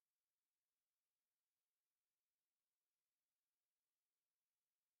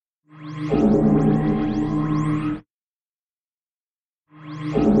Hey,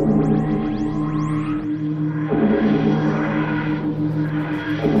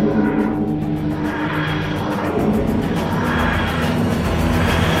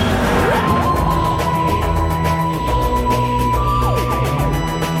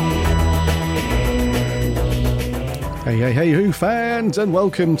 Who fans, and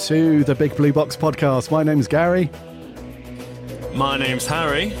welcome to the Big Blue Box podcast. My name's Gary. My name's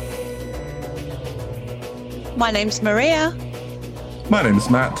Harry. My name's Maria. My name's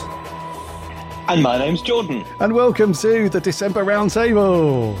Matt. And my name's Jordan. And welcome to the December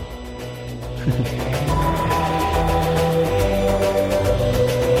Roundtable.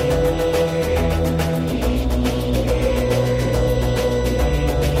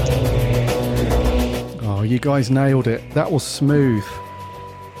 You guys nailed it. That was smooth.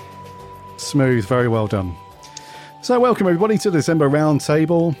 Smooth, very well done. So welcome everybody to the December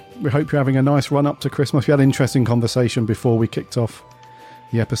Roundtable. We hope you're having a nice run up to Christmas. We had an interesting conversation before we kicked off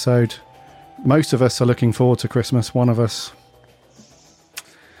the episode. Most of us are looking forward to Christmas. One of us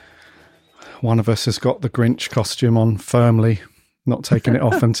has got the Grinch costume on firmly, not taking it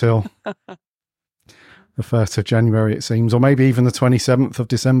off until the 1st of January, it seems, or maybe even the 27th of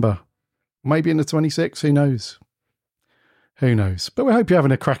December. Maybe in the 26th, who knows? Who knows? But we hope you're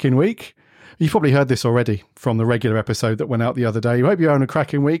having a cracking week. You've probably heard this already from the regular episode that went out the other day. We hope you're having a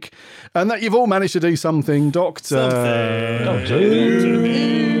cracking week and that you've all managed to do something, Doctor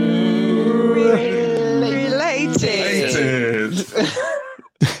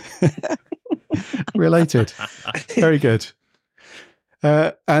Related. Very good.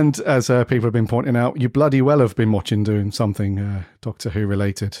 And as people have been pointing out, you bloody well have been doing something Doctor Who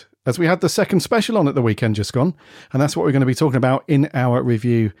related. As we had the second special on at the weekend just gone, and that's what we're going to be talking about in our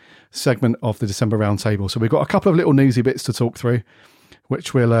review segment of the December Roundtable. So we've got a couple of little newsy bits to talk through,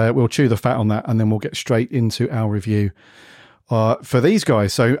 which we'll chew the fat on that, and then we'll get straight into our review for these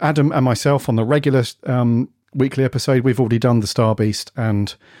guys. So Adam and myself on the regular weekly episode, we've already done the Star Beast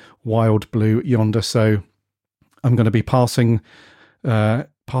and Wild Blue Yonder. So I'm going to be passing the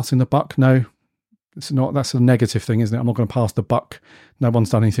buck. No. It's not. That's a negative thing, isn't it? I'm not going to pass the buck. No one's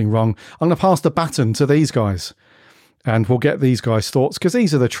done anything wrong. I'm going to pass the baton to these guys, and we'll get these guys' thoughts, because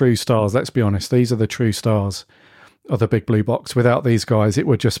these are the true stars. Let's be honest. These are the true stars of the Big Blue Box. Without these guys, it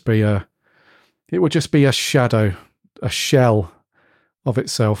would just be a shadow, a shell of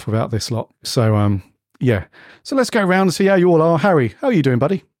itself without this lot. So, yeah. So let's go around and see how you all are. Harry, how are you doing,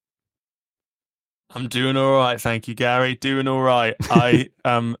 buddy? I'm doing all right, thank you, Gary. Doing all right. I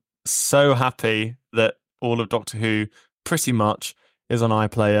am so happy that all of Doctor Who pretty much is on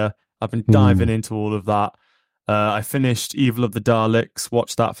iPlayer. I've been diving into all of that. I finished Evil of the Daleks,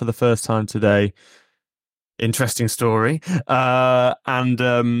 watched that for the first time today. Interesting story. The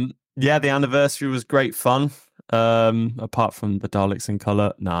anniversary was great fun. Apart from the Daleks in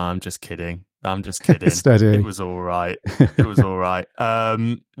colour. Nah, I'm just kidding. Steady. It was all right.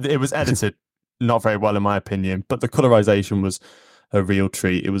 It was edited not very well in my opinion, but the colorization was a real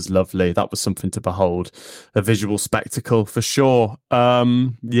treat. It was lovely. That was something to behold. A visual spectacle for sure.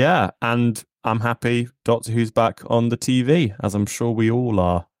 And I'm happy Doctor Who's back on the TV, as I'm sure we all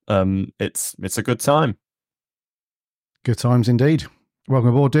are. It's a good time. Good times indeed. Welcome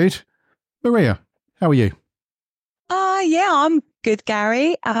aboard, dude. Maria, how are you? I'm good,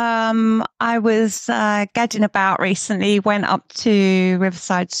 Gary. I was gadding about recently, went up to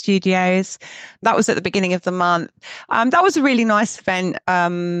Riverside Studios. That was at the beginning of the month. That was a really nice event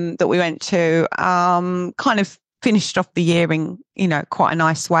that we went to. Kind of finished off the year in, quite a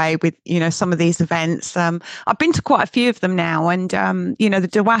nice way with, some of these events. I've been to quite a few of them now, and, the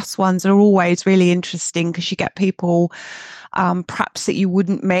DWAS ones are always really interesting because you get people perhaps that you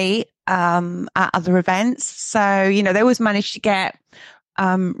wouldn't meet at other events. So, they always manage to get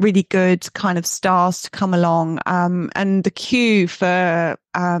really good kind of stars to come along. And the queue for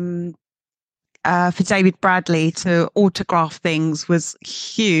David Bradley to autograph things was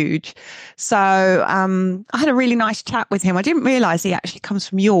huge. So I had a really nice chat with him. I didn't realise he actually comes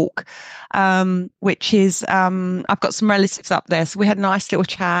from York, which is, I've got some relatives up there. So we had a nice little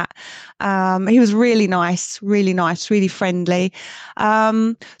chat. He was really nice, really friendly.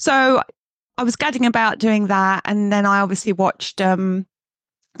 So I was gadding about doing that. And then I obviously watched the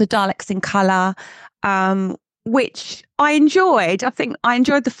Daleks in colour, which I enjoyed. I think I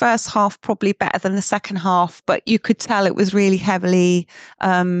enjoyed the first half probably better than the second half, but you could tell it was really heavily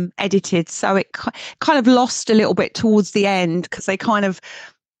edited. So it kind of lost a little bit towards the end because they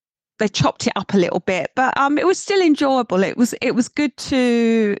chopped it up a little bit, but it was still enjoyable. It was good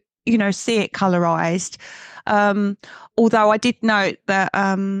to, see it colorized. Although I did note that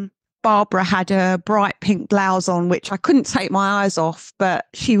Barbara had a bright pink blouse on, which I couldn't take my eyes off, but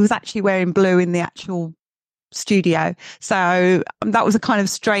she was actually wearing blue in the actual studio. So that was a kind of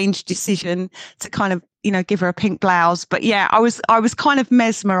strange decision to kind of, give her a pink blouse. But yeah, I was kind of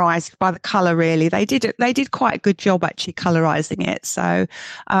mesmerized by the color. Really, they did quite a good job actually colorizing it. So,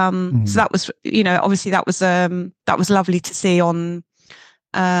 so that was, obviously that was lovely to see on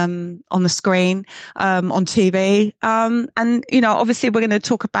the screen, on TV. And, obviously we're going to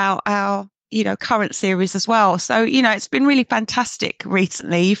talk about our, current series as well. So, it's been really fantastic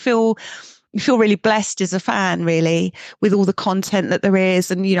recently. You feel really blessed as a fan, really, with all the content that there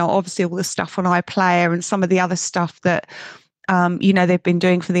is, and obviously all the stuff on iPlayer and some of the other stuff that they've been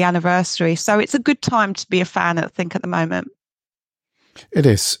doing for the anniversary. So it's a good time to be a fan, I think, at the moment. It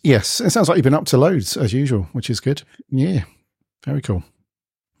is, yes. It sounds like you've been up to loads as usual, which is good. Yeah, very cool.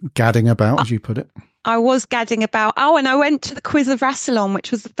 Gadding about, as you put it. I was gadding about. Oh, and I went to the Quiz of Rassilon,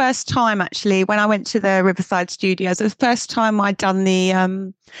 which was the first time actually when I went to the Riverside Studios. It was the first time I'd done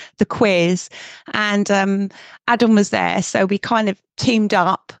the quiz, and Adam was there, so we kind of teamed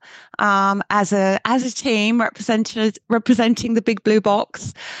up as a team representing the Big Blue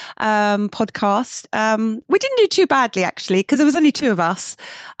Box podcast. We didn't do too badly actually, because there was only two of us,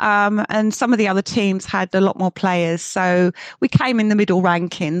 and some of the other teams had a lot more players, so we came in the middle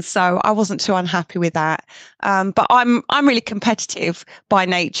rankings. So I wasn't too unhappy with that. But I'm really competitive by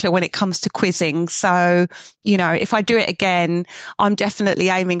nature when it comes to quizzing. So if I do it again, I'm definitely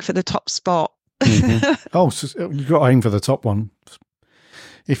aiming for the top spot. Oh, so you've got to aim for the top one.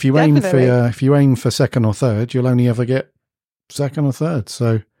 If you aim for second or third, you'll only ever get second or third.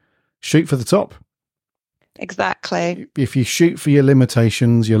 So shoot for the top. Exactly. If you shoot for your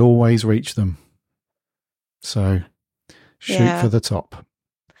limitations, you'll always reach them. So shoot for the top.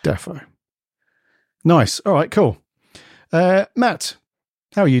 Defo. Nice. All right, cool. Matt,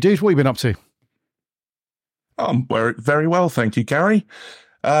 how are you, dude? What have you been up to? I'm very well, thank you, Gary.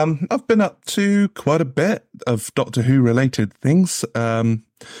 I've been up to quite a bit of Doctor Who related things. I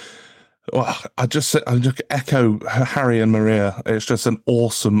just echo Harry and Maria. It's just an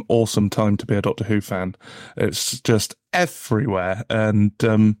awesome time to be a Doctor Who fan. It's just everywhere, and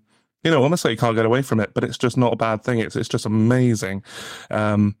honestly, you can't get away from it. But it's just not a bad thing. It's just amazing.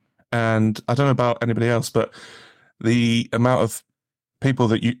 And I don't know about anybody else, but the amount of people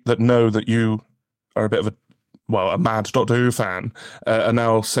that know that you are a bit of a mad Doctor Who fan are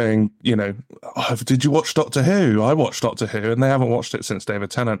now saying, did you watch Doctor Who? I watched Doctor Who, and they haven't watched it since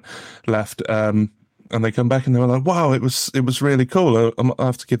David Tennant left. And they come back and they were like, wow, it was really cool. I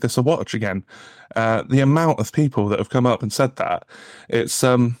have to give this a watch again. The amount of people that have come up and said that, it's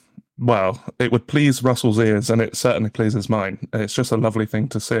it would please Russell's ears, and it certainly pleases mine. It's just a lovely thing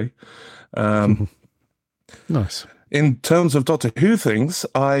to see. Nice. In terms of Doctor Who things,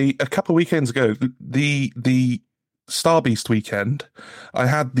 a couple of weekends ago, the Star Beast weekend, I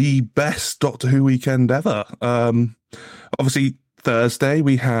had the best Doctor Who weekend ever. Obviously, Thursday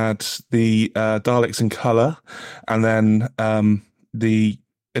we had the Daleks in Colour, and then the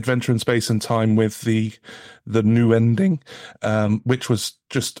Adventure in Space and Time with the new ending, which was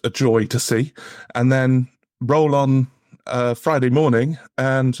just a joy to see. And then roll on Friday morning,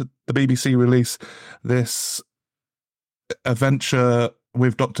 and the BBC release this adventure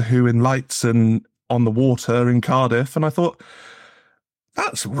with Doctor Who in lights and on the water in Cardiff, and I thought,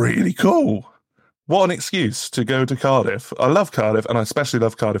 that's really cool. What an excuse to go to Cardiff. I love Cardiff, and I especially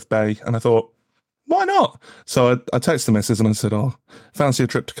love Cardiff Bay, and I thought, why not? So I texted the missus and I said, fancy a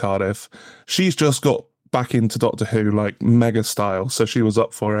trip to Cardiff. She's just got back into Doctor Who, like mega style, so she was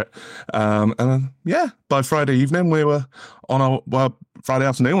up for it. And then, by Friday evening, we were Friday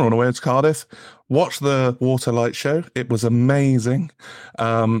afternoon, we were on our way to Cardiff, watched the water light show. It was amazing.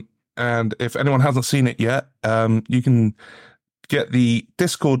 And if anyone hasn't seen it yet, you can get the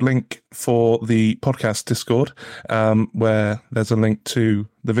Discord link for the podcast Discord, where there's a link to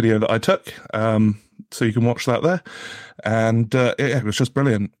the video that I took. So you can watch that there. And it was just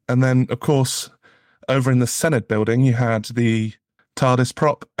brilliant. And then, of course, over in the Senate building, you had the TARDIS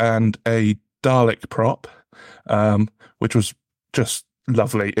prop and a Dalek prop, which was just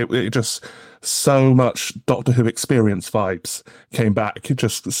lovely. It just so much Doctor Who experience vibes came back. You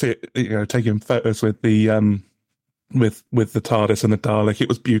just see it, taking photos with the with the TARDIS and the Dalek. It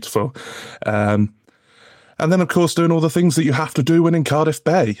was beautiful. And then, of course, doing all the things that you have to do when in Cardiff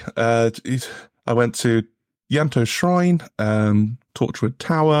Bay. I went to Yanto's Shrine, Torchwood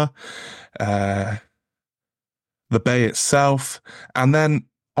Tower, the bay itself. And then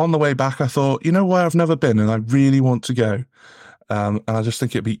on the way back, I thought, where I've never been and I really want to go. And I just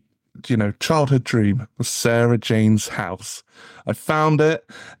think it'd be childhood dream was Sarah Jane's house. I found it.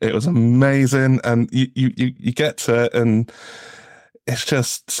 It was amazing. And you get to it and it's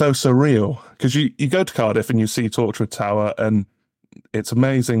just so surreal because you go to Cardiff and you see Torchwood Tower and it's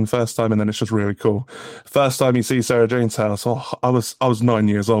amazing first time, and then it's just really cool. First time you see Sarah Jane's house, I was 9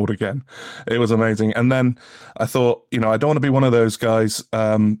 years old again. It was amazing. And then I thought, I don't want to be one of those guys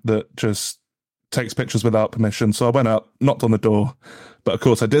that just takes pictures without permission. So I went up, knocked on the door, but of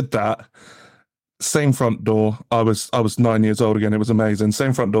course I did that. Same front door. I was 9 years old again. It was amazing.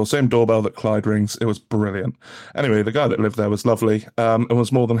 Same front door, same doorbell that Clyde rings. It was brilliant. Anyway, the guy that lived there was lovely and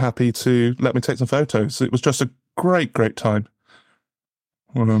was more than happy to let me take some photos. It was just a great time.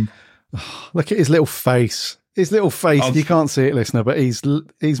 Look at his little face. His little face. You can't see it, listener, but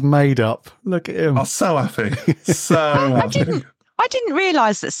he's made up. Look at him. I'm so happy. So happy. I didn't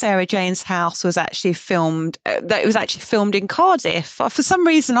realise that Sarah Jane's house was actually filmed. That it was actually filmed in Cardiff. For some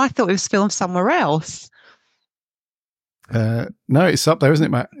reason, I thought it was filmed somewhere else. No, it's up there, isn't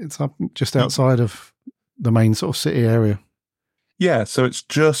it, Matt? It's up just outside of the main sort of city area. Yeah, so it's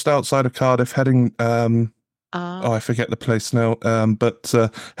just outside of Cardiff, heading. I forget the place now, but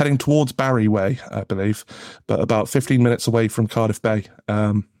heading towards Barry Way, I believe, but about 15 minutes away from Cardiff Bay.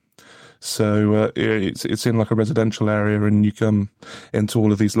 So it's in like a residential area, and you come into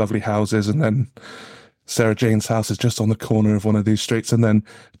all of these lovely houses, and then Sarah Jane's house is just on the corner of one of these streets, and then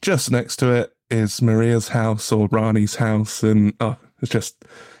just next to it is Maria's house or Rani's house, and it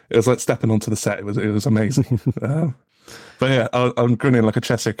was like stepping onto the set. It was amazing. But yeah, I'm grinning like a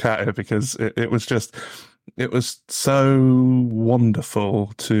Cheshire cat here because it was so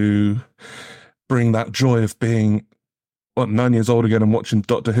wonderful to bring that joy of being 9 years old again and watching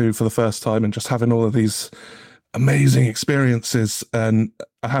Doctor Who for the first time and just having all of these amazing experiences. And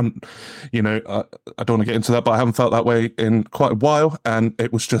I haven't, I don't want to get into that, but I haven't felt that way in quite a while. And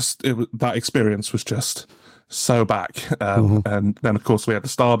that experience was just so back. And then of course we had the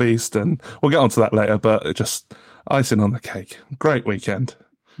Star Beast, and we'll get onto that later, but it just icing on the cake. Great weekend.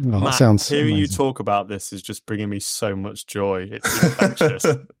 Oh, Matt, that sounds hearing amazing. you talk about this is just bringing me so much joy. It's infectious.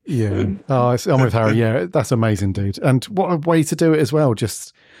 Yeah. I'm with Harry. Yeah, that's amazing, dude. And what a way to do it as well.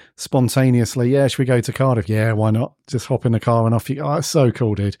 Just spontaneously. Yeah, should we go to Cardiff? Yeah, why not? Just hop in the car and off you go. Oh, it's so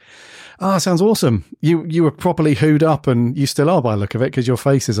cool, dude. Sounds awesome. You were properly hooed up, and you still are by the look of it, because your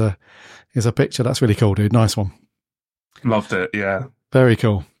face is a picture. That's really cool, dude. Nice one. Loved it. Yeah. Very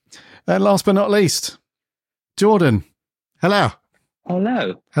cool. And last but not least, Jordan. Hello.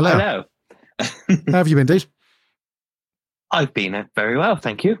 Hello. How have you been, dude? I've been very well,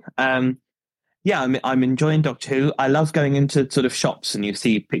 thank you. I'm enjoying Doctor Who. I love going into sort of shops and you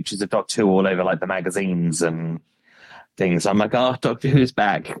see pictures of Doctor Who all over, like the magazines and things. I'm like, oh, Doctor Who's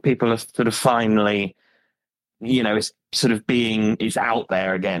back. People are sort of finally, it's sort of it's out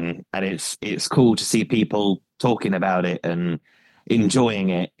there again, and it's cool to see people talking about it and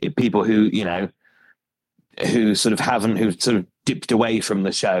enjoying it. People who who sort of dipped away from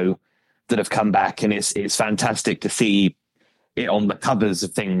the show that have come back, and it's fantastic to see it on the covers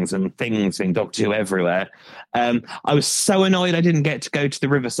of things and things being Doctor Who everywhere. I was so annoyed I didn't get to go to the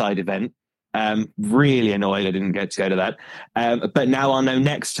Riverside event. Really annoyed I didn't get to go to that. But now I'll know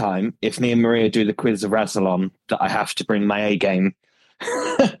next time, if me and Maria do the quiz of Rassilon, that I have to bring my A game.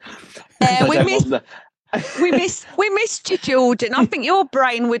 We missed you, Jordan. I think your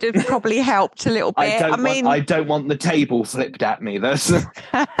brain would have probably helped a little bit. I don't want the table flipped at me. But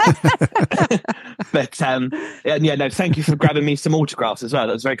thank you for grabbing me some autographs as well.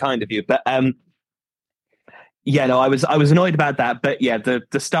 That was very kind of you. But I was annoyed about that. But yeah, the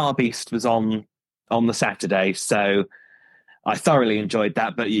Star Beast was on the Saturday, so I thoroughly enjoyed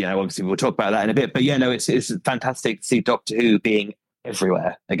that. But obviously we'll talk about that in a bit. But it's fantastic to see Doctor Who being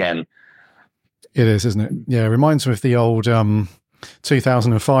everywhere again. It is, isn't it? Yeah, it reminds me of the old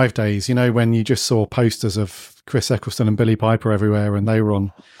 2005 days, when you just saw posters of Chris Eccleston and Billy Piper everywhere, and they were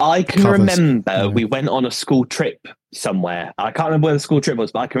on I can covers. Remember we went on a school trip somewhere. I can't remember where the school trip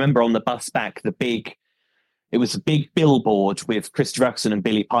was, but I can remember on the bus back, it was a big billboard with Christopher Eccleston and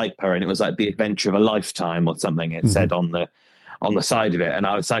Billy Piper, and it was like The Adventure of a Lifetime or something, it said on the side of it. And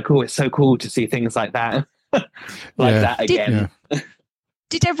I was like, oh, it's so cool to see things like that. That again.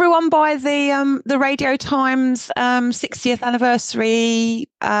 Did everyone buy the Radio Times 60th anniversary?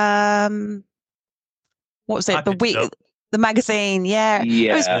 What was it? The magazine? Yeah.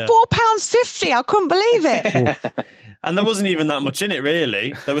 It was £4.50. I couldn't believe it. And there wasn't even that much in it,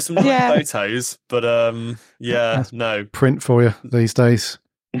 really. There were some nice photos, but no print for you these days.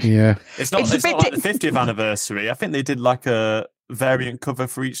 Yeah, it's not like the 50th anniversary. I think they did like a variant cover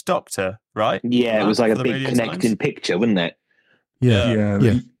for each Doctor, right? Yeah, it was like a big connecting picture, wasn't it? Yeah.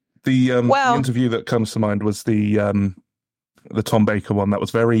 The Well- interview that comes to mind was the Tom Baker one. That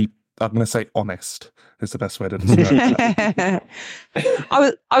was very, I'm going to say, honest. Is the best way to describe it.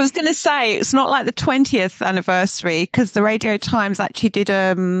 I was going to say it's not like the 20th anniversary, because the Radio Times actually did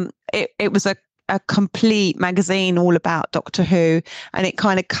it was a complete magazine all about Doctor Who, and it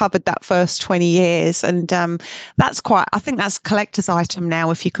kind of covered that first 20 years, and that's quite, I think that's a collector's item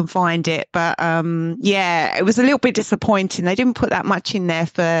now if you can find it, but yeah, it was a little bit disappointing. They didn't put that much in there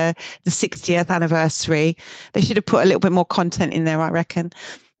for the 60th anniversary. They should have put a little bit more content in there, I reckon.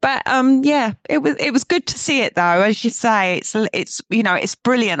 But yeah, it was good to see it though. As you say, it's you know, it's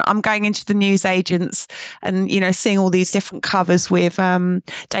brilliant. I'm going into the newsagents and, you know, seeing all these different covers with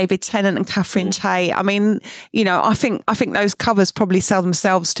David Tennant and Catherine Tate. I mean, you know, I think those covers probably sell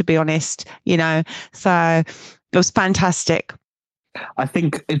themselves, to be honest, you know. So it was fantastic. I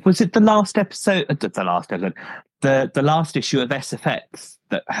think it was the last episode, the last issue of SFX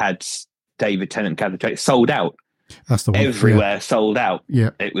that had David Tennant and Catherine Tate sold out. That's the one. Everywhere sold out. Yeah.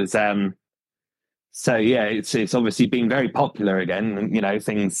 It was so yeah, it's obviously been very popular again, and you know,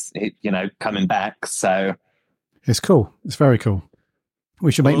 things coming back. So it's cool. It's very cool.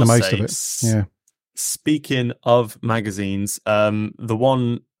 We should make the most of it. Yeah. Speaking of magazines, the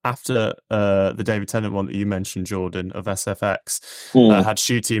one after the David Tennant one that you mentioned, Jordan, of SFX, had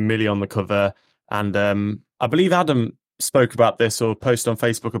Shooty and Millie on the cover, and I believe Adam spoke about this or posted on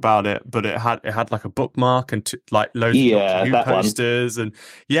Facebook about it, but it had like a bookmark and like loads of new posters one.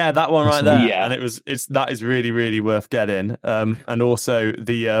 And that one right there. Yeah. And that is really, really worth getting. And also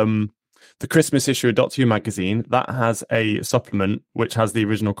the Christmas issue of Doctor Who magazine that has a supplement which has the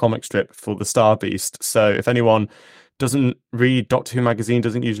original comic strip for the Star Beast. So if anyone doesn't read Doctor Who magazine,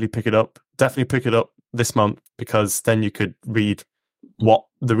 doesn't usually pick it up, definitely pick it up this month, because then you could read what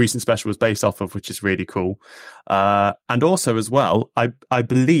the recent special was based off of, which is really cool. And also as well, I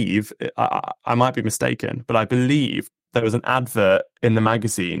believe, I might be mistaken, but I believe there was an advert in the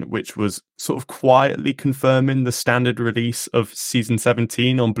magazine which was sort of quietly confirming the standard release of season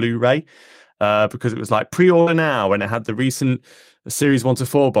 17 on Blu-ray, because it was like pre-order now, and it had the recent series 1 to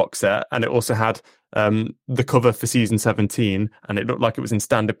 4 box set, and it also had the cover for season 17, and it looked like it was in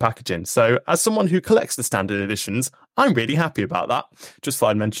standard packaging. So as someone who collects the standard editions, I'm really happy about that. Just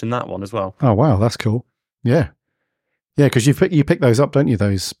thought I'd mention that one as well. Oh wow, that's cool. Yeah, because you pick those up, don't you,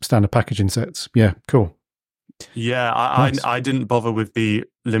 those standard packaging sets? Yeah, cool. Yeah, Nice. I didn't bother with the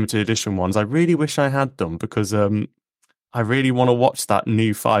limited edition ones. I really wish I had them, because I really want to watch that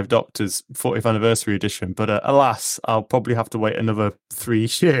new 5 Doctors 40th anniversary edition, but alas, I'll probably have to wait another 3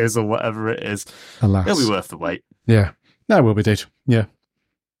 years or whatever it is. Alas. It'll be worth the wait. Yeah. No, it will be, dude. Yeah.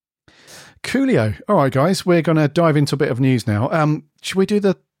 Coolio. All right, guys, we're going to dive into a bit of news now. Should we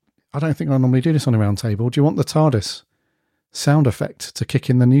do I don't think I normally do this on a round table. Do you want the TARDIS sound effect to kick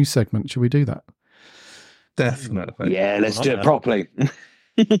in the news segment? Should we do that? Definitely. yeah, let's do it properly.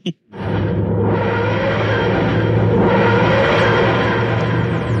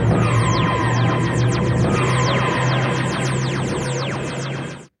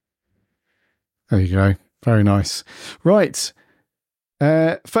 There you go. Very nice. Right.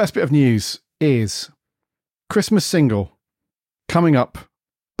 First bit of news is Christmas single coming up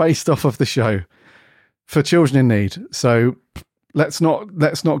based off of the show for Children in Need. So let's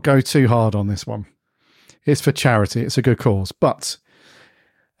not go too hard on this one. It's for charity. It's a good cause. But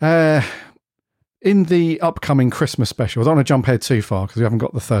in the upcoming Christmas special, I don't want to jump ahead too far because we haven't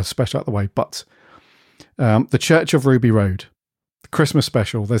got the third special out of the way, but the Church of Ruby Road, the Christmas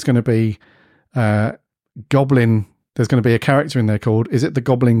special, there's going to be Goblin. There's going to be a character in there called, is it the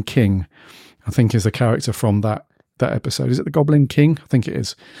Goblin King? I think is a character from that episode. Is it the Goblin King? I think it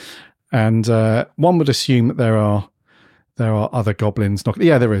is. And one would assume that there are other goblins.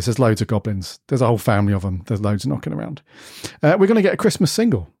 Yeah, there is. There's loads of goblins. There's a whole family of them. There's loads knocking around. We're going to get a Christmas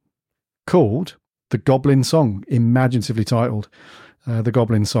single called The Goblin Song, imaginatively titled The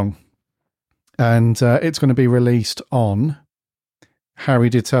Goblin Song. And it's going to be released on, Harry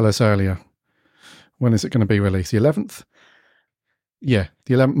did tell us earlier, when is it going to be released? The 11th? Yeah,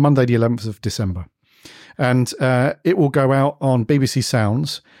 Monday the 11th of December. And it will go out on BBC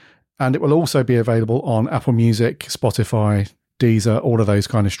Sounds, and it will also be available on Apple Music, Spotify, Deezer, all of those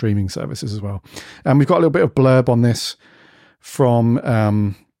kind of streaming services as well. And we've got a little bit of blurb on this from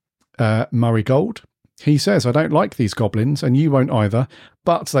Murray Gold. He says, I don't like these goblins, and you won't either,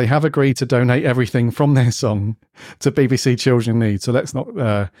 but they have agreed to donate everything from their song to BBC Children in Need, so let's not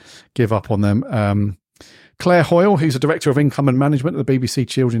give up on them. Claire Hoyle, who's a Director of Income and Management at the BBC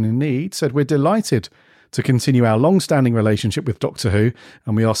Children in Need, said, we're delighted to continue our long-standing relationship with Doctor Who,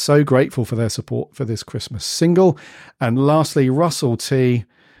 and we are so grateful for their support for this Christmas single. And lastly, Russell T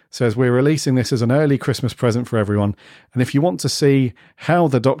says, we're releasing this as an early Christmas present for everyone. And if you want to see how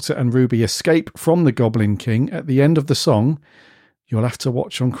the Doctor and Ruby escape from the Goblin King at the end of the song, you'll have to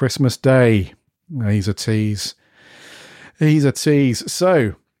watch on Christmas Day. He's a tease. He's a tease.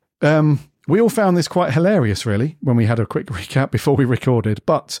 So, we all found this quite hilarious, really, when we had a quick recap before we recorded.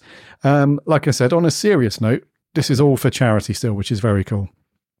 But, like I said, on a serious note, this is all for charity still, which is very cool.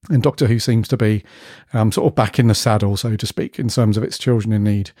 And Doctor Who seems to be sort of back in the saddle, so to speak, in terms of its Children in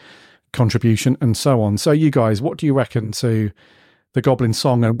Need contribution and so on. So you guys, what do you reckon to the Goblin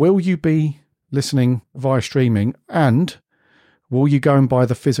song? And will you be listening via streaming? And will you go and buy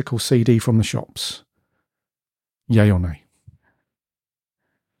the physical CD from the shops? Yay or nay?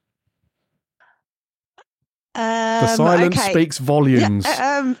 The silence speaks volumes.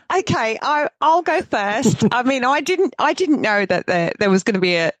 Yeah, okay, I'll go first. I mean, I didn't know that there was going to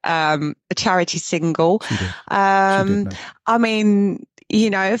be a charity single. She did. I mean,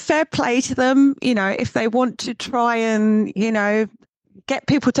 fair play to them. If they want to try and get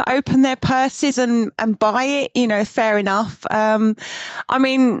people to open their purses and buy it, fair enough. I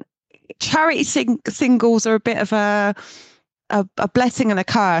mean, charity singles are a bit of a blessing and a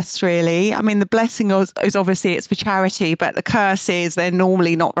curse, really. I mean, the blessing is obviously it's for charity, but the curse is they're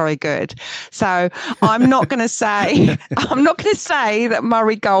normally not very good. So I'm not going to say that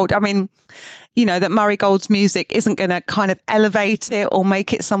Murray Gold. I mean, that Murray Gold's music isn't going to kind of elevate it or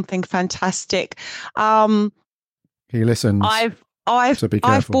make it something fantastic. He listens.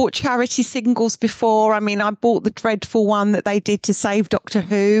 I've bought charity singles before. I mean, I bought the dreadful one that they did to save Doctor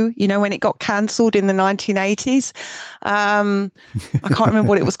Who, when it got cancelled in the 1980s. I can't remember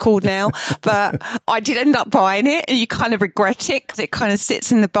what it was called now, but I did end up buying it, and you kind of regret it because it kind of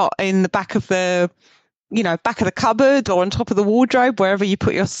sits in the back of the, back of the cupboard or on top of the wardrobe, wherever you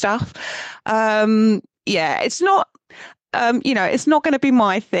put your stuff. It's not. It's not going to be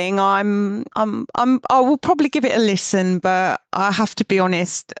my thing. I will probably give it a listen, but I have to be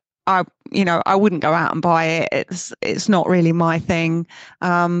honest. I wouldn't go out and buy it. It's not really my thing.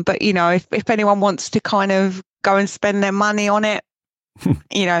 But if anyone wants to kind of go and spend their money on it,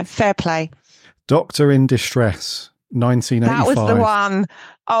 fair play. Doctor in Distress, 1985. That was the one.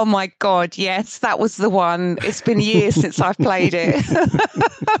 Oh my God, yes, that was the one. It's been years since I've played it.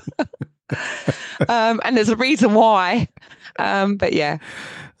 And there's a reason why. But yeah.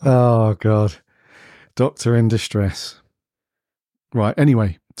 Oh God. Doctor in Distress. Right.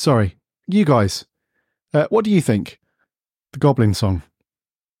 Anyway, sorry. You guys, what do you think? The Goblin song.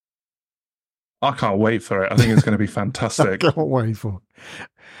 I can't wait for it. I think it's going to be I fantastic. can't wait for it.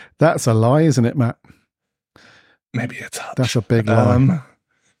 That's a lie, isn't it, Matt? Maybe a touch. That's a big lie.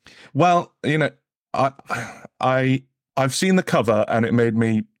 Well, I've seen the cover and it made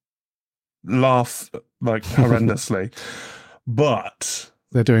me laugh like horrendously. But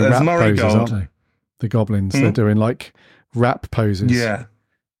they're doing rap Murray poses, Gold. aren't they? The Goblins. They're doing like rap poses. Yeah.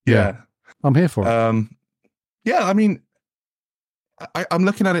 I'm here for it. Yeah, I mean, I'm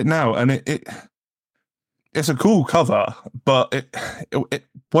looking at it now, and it's a cool cover, but it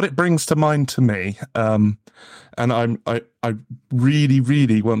what it brings to mind to me, and I really,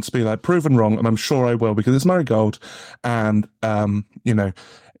 really want to be like proven wrong, and I'm sure I will, because it's Murray Gold, and they're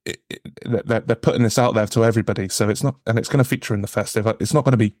putting this out there to everybody, so it's not, and it's going to feature in the festival. It's not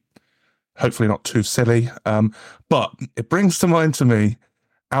going to be, hopefully, not too silly, but it brings to mind to me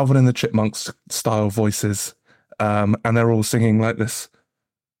Alvin and the Chipmunks style voices, and they're all singing like this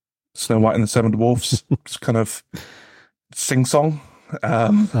Snow White and the Seven Dwarfs kind of sing song.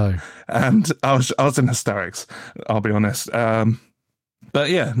 And I was in hysterics, I'll be honest. But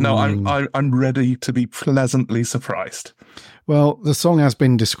yeah, no, I'm ready to be pleasantly surprised. Well, the song has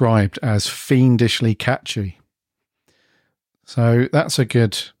been described as fiendishly catchy. So that's a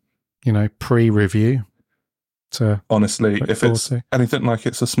good, pre-review. Honestly, if it's anything like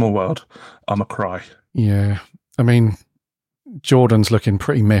It's a Small World, I'm a cry. Yeah. I mean, Jordan's looking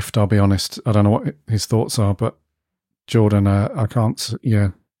pretty miffed, I'll be honest. I don't know what his thoughts are, but Jordan, I can't,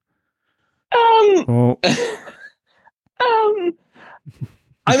 yeah.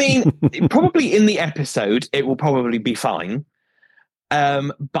 I mean, probably in the episode, it will probably be fine.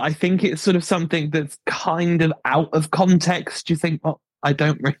 But I think it's sort of something that's kind of out of context. You think, well, I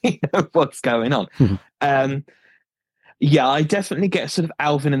don't really know what's going on. Yeah, I definitely get sort of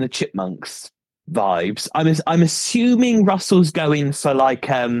Alvin and the Chipmunks vibes. I'm assuming Russell's going for like,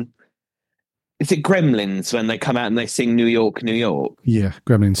 is it Gremlins when they come out and they sing New York, New York? Yeah,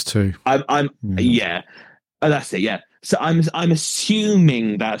 Gremlins 2. Yeah. Oh, that's it. Yeah. So I'm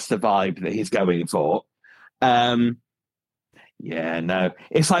assuming that's the vibe that he's going for. Yeah, no.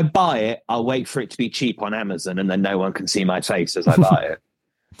 If I buy it, I'll wait for it to be cheap on Amazon, and then no one can see my face as I buy it.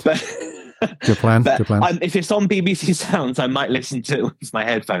 But Good plan. Good plan. If it's on BBC Sounds, I might listen to it with my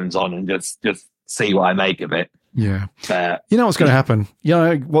headphones on and just see what I make of it. Yeah. But You know what's going to happen? You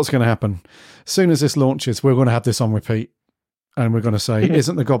know what's going to happen? As soon as this launches, we're going to have this on repeat. And we're going to say,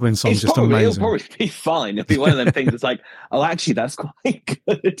 isn't the Goblin song just amazing? It'll probably be fine. It'll be one of them things that's like, oh, actually, that's quite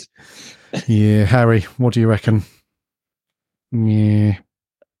good. Yeah, Harry, what do you reckon? Yeah.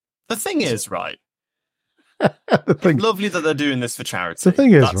 The thing is, right? The thing, Lovely that they're doing this for charity. the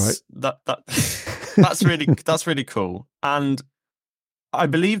thing is, That's really cool. And I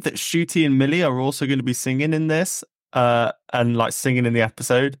believe that Shooty and Millie are also going to be singing in this, and like singing in the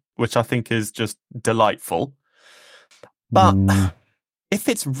episode, which I think is just delightful. But if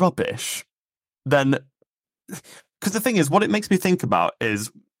it's rubbish, then because the thing is, what it makes me think about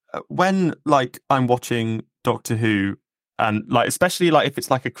is when like I'm watching Doctor Who, and like especially like if it's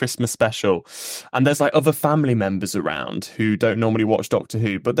like a Christmas special, and there's like other family members around who don't normally watch Doctor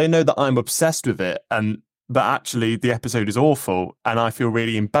Who, but they know that I'm obsessed with it, and but actually the episode is awful, and I feel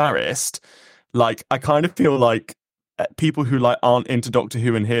really embarrassed. Like I kind of feel like people who like aren't into Doctor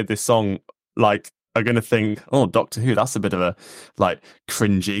Who and hear this song like are going to think, oh, Doctor Who, that's a bit of a like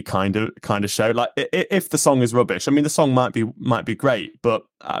cringy kind of show. Like if the song is rubbish, I mean, the song might be great, but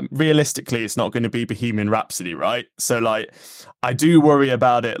realistically, it's not going to be Bohemian Rhapsody, right? So like, I do worry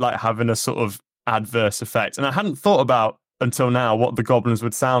about it like having a sort of adverse effect, and I hadn't thought about until now what the Goblins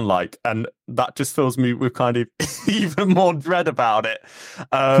would sound like, and that just fills me with kind of even more dread about it.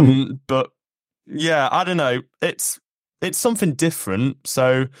 But yeah, I don't know. It's something different,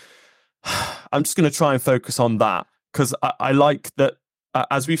 so I'm just going to try and focus on that, because I like that,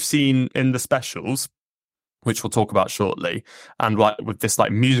 as we've seen in the specials, which we'll talk about shortly, and like with this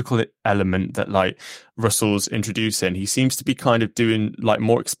like musical element that like Russell's introducing, he seems to be kind of doing like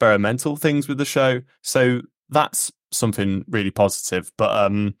more experimental things with the show. So that's something really positive.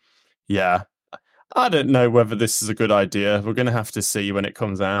 But yeah, I don't know whether this is a good idea. We're going to have to see when it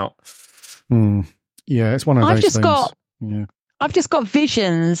comes out. Yeah, it's one of those things. I've just got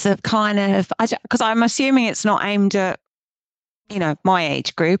visions of kind of, because I'm assuming it's not aimed at, my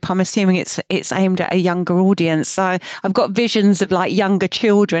age group. I'm assuming it's aimed at a younger audience. So I've got visions of like younger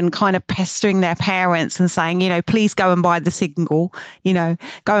children kind of pestering their parents and saying, please go and buy the single, go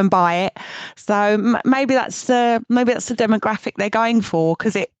and buy it. So maybe that's the demographic they're going for,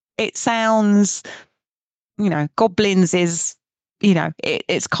 because it sounds, Goblins is,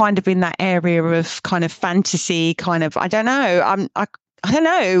 it's kind of in that area of kind of fantasy, kind of, I don't know. I don't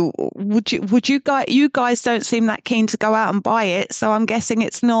know. Would you guys don't seem that keen to go out and buy it. So I'm guessing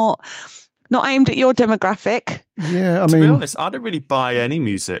it's not aimed at your demographic. Yeah. I to mean, be honest, I don't really buy any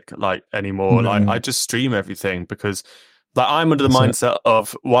music like anymore. Like I just stream everything, because like I'm under the mindset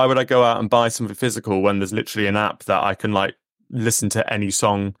of, why would I go out and buy something physical when there's literally an app that I can like listen to any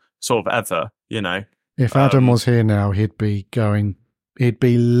song sort of ever, If Adam was here now, he'd be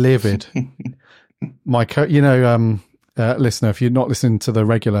livid. Listener, if you're not listening to the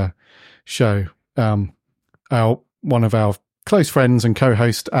regular show, one of our close friends and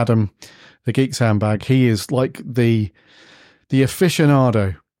co-host, Adam, the Geek Sandbag, he is like the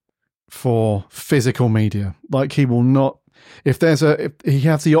aficionado for physical media. Like he will not, if he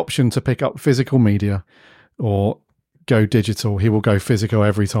has the option to pick up physical media or go digital, he will go physical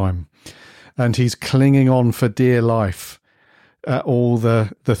every time. And he's clinging on for dear life at all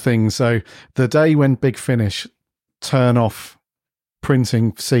the things. So the day when Big Finish turn off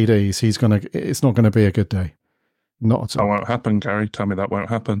printing CDs, it's not going to be a good day. Not at all. That won't happen, Gary. Tell me that won't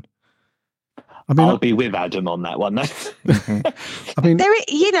happen. I mean, I'll be with Adam on that one. I mean,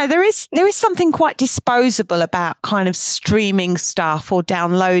 there is something quite disposable about kind of streaming stuff or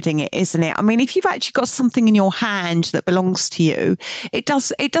downloading it, isn't it? I mean, if you've actually got something in your hand that belongs to you, it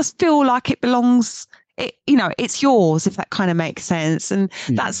does feel like it belongs. It's yours, if that kind of makes sense. And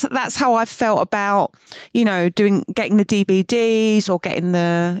that's how I felt about, getting the DVDs or getting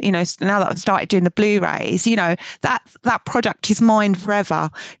the, now that I've started doing the Blu-rays, that product is mine forever,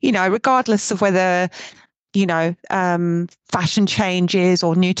 regardless of whether, fashion changes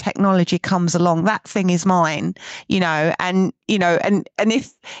or new technology comes along, that thing is mine, and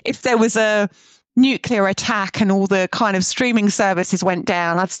if there was a nuclear attack and all the kind of streaming services went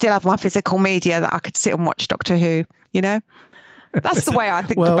down, I'd still have my physical media that I could sit and watch Doctor Who, That's the way I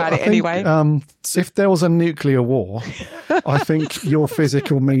think about it anyway. If there was a nuclear war, I think your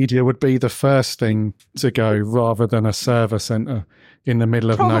physical media would be the first thing to go rather than a server centre in the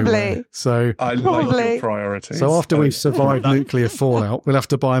middle of nowhere. So I like your priorities. So after we've survived nuclear fallout, we'll have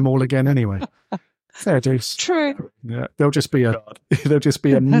to buy them all again anyway. Fair dues. True. Yeah, there'll just be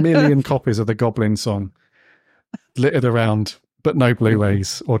a million copies of the Goblin song littered around but no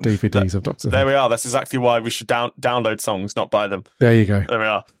Blu-rays or DVDs of Doctor Who. There we are. That's exactly why we should download songs, not buy them. There you go. There we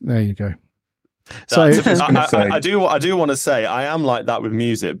are. There you go. So So I do want to say I am like that with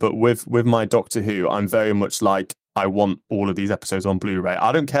music, but with my Doctor Who, I'm very much like I want all of these episodes on Blu-ray.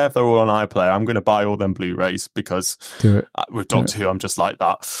 I don't care if they're all on iPlayer. I'm going to buy all them Blu-rays because do it. With Doctor Who, I'm just like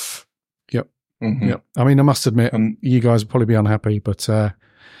that. Yep. Mhm. Yep. I mean, I must admit, you guys will probably be unhappy, but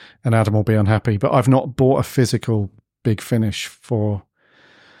and Adam will be unhappy. But I've not bought a physical Big Finish for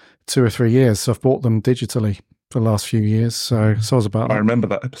 2 or 3 years. So I've bought them digitally for the last few years. So I was about. I remember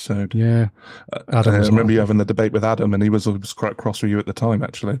that episode. Yeah. Adam I was remember not. you having the debate with Adam, and he was quite cross with you at the time,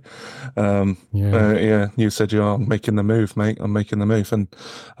 actually. You said, I'm making the move, mate. I'm making the move. And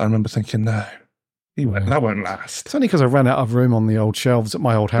I remember thinking, no, that won't last. It's only because I ran out of room on the old shelves at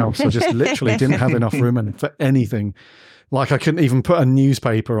my old house. I just literally didn't have enough room for anything. Like I couldn't even put a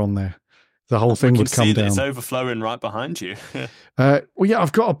newspaper on there. The whole thing would come down. It's overflowing right behind you. Well, yeah,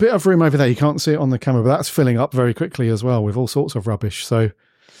 I've got a bit of room over there. You can't see it on the camera, but that's filling up very quickly as well with all sorts of rubbish. So,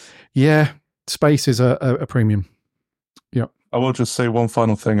 yeah, space is a premium. Yeah. I will just say one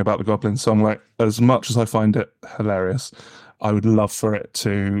final thing about the Goblin song. Like, as much as I find it hilarious, I would love for it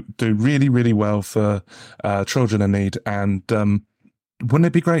to do really, really well for children in need. And wouldn't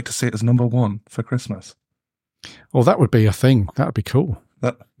it be great to see it as number 1 for Christmas? Well, that would be a thing. That would be cool.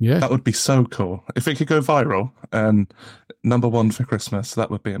 That would be so cool. If it could go viral and number 1 for Christmas,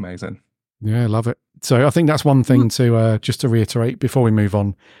 that would be amazing. Yeah, love it. So I think that's one thing to just to reiterate before we move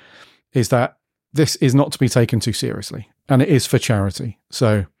on, is that this is not to be taken too seriously, and it is for charity.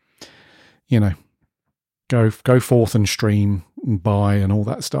 So, go forth and stream and buy and all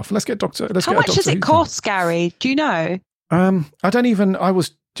that stuff. Let's get Doctor. How much does it cost, Gary? Do you know? I don't even. I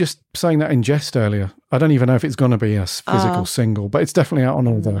was just saying that in jest earlier. I don't even know if it's going to be a physical single, but it's definitely out on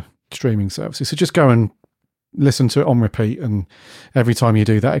all the streaming services. So just go and listen to it on repeat, and every time you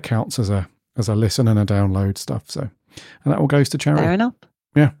do that, it counts as a listen and a download stuff. So, and that all goes to charity. Fair enough.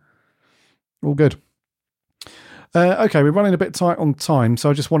 Yeah, all good. Okay, we're running a bit tight on time, so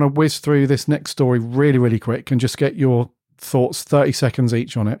I just want to whiz through this next story really, really quick and just get your thoughts, 30 seconds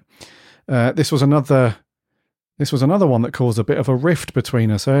each on it. This was another one that caused a bit of a rift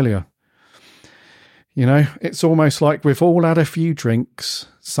between us earlier. It's almost like we've all had a few drinks,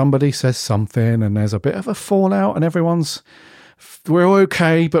 somebody says something, and there's a bit of a fallout, and we're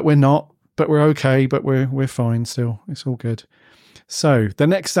okay, but we're not, but we're okay, but we're fine still. It's all good. So the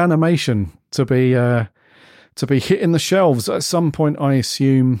next animation to be hitting the shelves at some point, I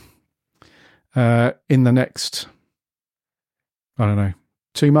assume, in the next, I don't know,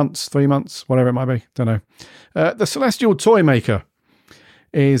 2 months, 3 months, whatever it might be. Don't know. The Celestial Toymaker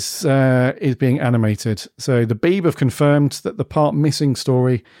is being animated. So the Beeb have confirmed that the part missing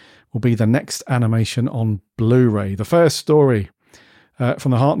story will be the next animation on Blu-ray. The first story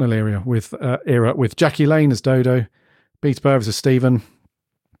from the Hartnell era with Jackie Lane as Dodo, Peter Purves as Stephen,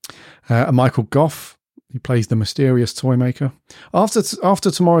 and Michael Gough, who plays the mysterious Toymaker. After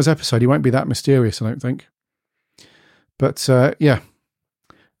tomorrow's episode, he won't be that mysterious, I don't think. But yeah.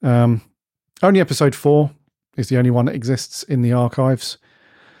 Only episode 4 is the only one that exists in the archives.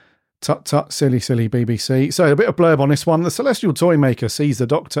 Tut tut, silly BBC. So a bit of blurb on this one. The Celestial Toymaker sees the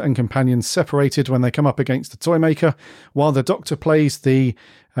Doctor and companions separated when they come up against the Toymaker. While the Doctor plays the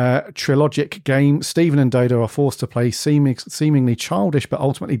trilogic game, Stephen and Dodo are forced to play seemingly childish but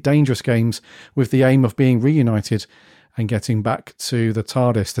ultimately dangerous games with the aim of being reunited and getting back to the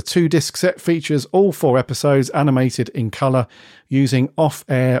TARDIS. The 2-disc set features all 4 episodes animated in colour using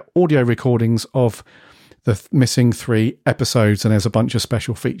off-air audio recordings of the missing 3 episodes, and there's a bunch of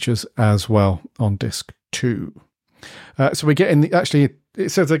special features as well on disc 2. So we're getting it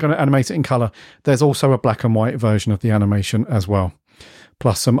says they're going to animate it in colour. There's also a black and white version of the animation as well,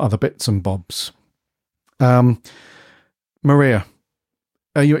 plus some other bits and bobs. Maria,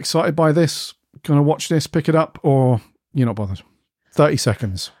 are you excited by this? Going to watch this, pick it up, or you're not bothered? 30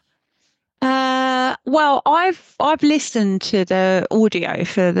 seconds. Well, I've listened to the audio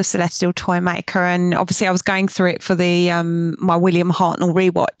for the Celestial Toymaker, and obviously I was going through it for the my William Hartnell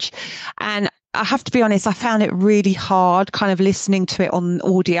rewatch, and I have to be honest, I found it really hard kind of listening to it on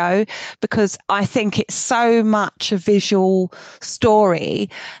audio, because I think it's so much a visual story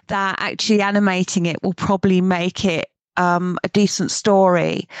that actually animating it will probably make it a decent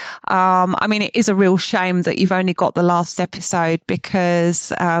story. I mean, it is a real shame that you've only got the last episode,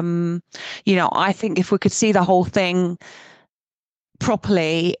 because I think if we could see the whole thing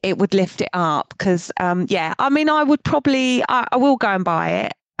properly, it would lift it up. Because I mean, I will go and buy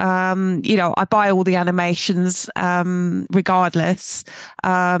it. I buy all the animations regardless.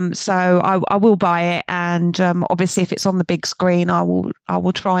 So I will buy it, and obviously if it's on the big screen, I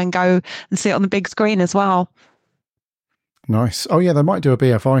will try and go and see it on the big screen as well. Nice. Oh yeah, they might do a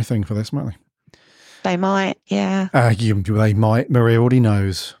BFI thing for this, might they? They might, yeah. They might. Maria already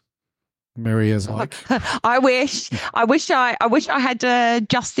knows. Maria's like, I wish I had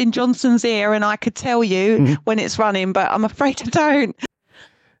Justin Johnson's ear and I could tell you when it's running, but I'm afraid I don't.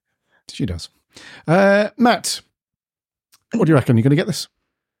 She does. Matt, what do you reckon? You going to get this?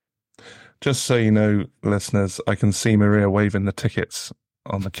 Just so you know, listeners, I can see Maria waving the tickets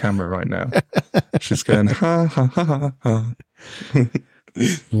on the camera right now. She's going, ha, ha, ha, ha, ha.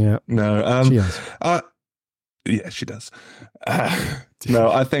 Yeah. No, she has. Yeah, she does.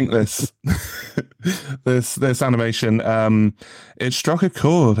 No, I think this this animation, it struck a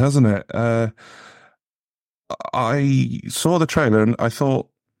chord, hasn't it? I saw the trailer and I thought,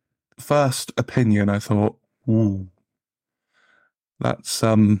 first opinion, I thought, ooh, that's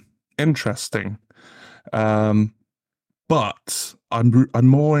interesting. But I'm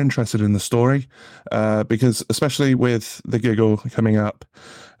more interested in the story because, especially with the Giggle coming up,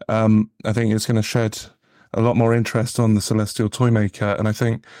 I think it's going to shed a lot more interest on the Celestial Toymaker. And I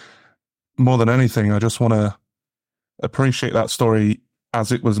think more than anything, I just want to appreciate that story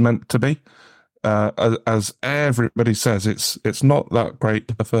as it was meant to be. As everybody says, it's not that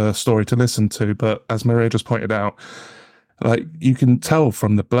great of a story to listen to, but as Maria just pointed out, like you can tell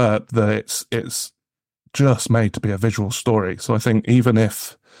from the blurb that it's just made to be a visual story. So I think even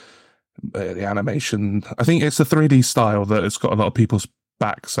if the animation, I think it's a 3D style that it's got a lot of people's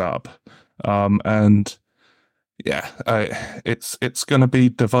backs up, and yeah, it's going to be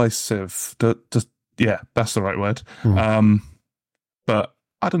divisive. Yeah, that's the right word. But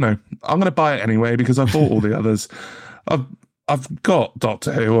I don't know. I'm going to buy it anyway because I bought all the others. I've got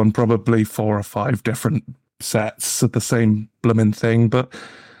Doctor Who on probably 4 or 5 different sets of the same blooming thing, but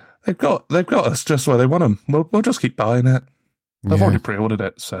they've got us just where they want them. We'll just keep buying it. I've already pre-ordered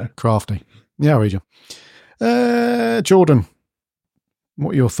it, so crafty. Yeah, I'll read you. Jordan,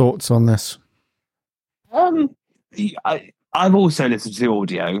 what are your thoughts on this? I've also listened to the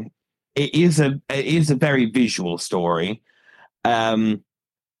audio. It is a very visual story.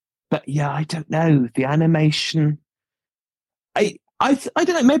 But yeah, I don't know. The animation, I don't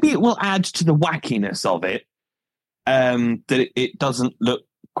know. Maybe it will add to the wackiness of it. That it doesn't look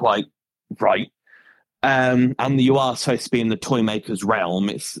quite right. And you are supposed to be in the toy maker's realm.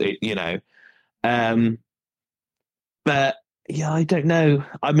 But yeah, I don't know.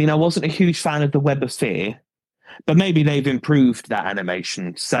 I mean, I wasn't a huge fan of the Web of Fear, but maybe they've improved that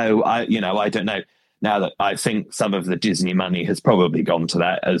animation. So I don't know. Now that I think some of the Disney money has probably gone to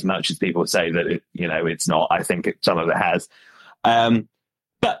that, as much as people say that it's not. I think some of it has.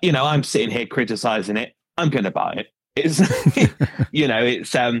 But I'm sitting here criticizing it. I'm going to buy it. It's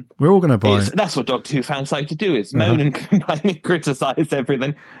we're all going to buy it. That's what Doctor Who fans like to do: is moan and complain and criticize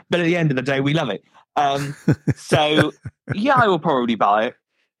everything. But at the end of the day, we love it. So yeah, I will probably buy it.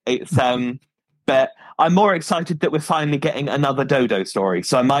 It's but I'm more excited that we're finally getting another Dodo story.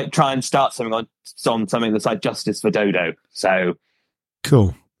 So I might try and start something on something that's like Justice for Dodo. So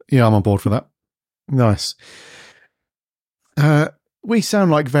cool. Yeah, I'm on board for that. Nice. We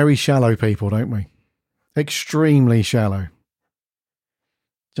sound like very shallow people, don't we? Extremely shallow.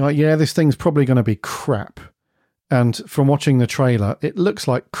 Like, yeah, this thing's probably going to be crap. And from watching the trailer, it looks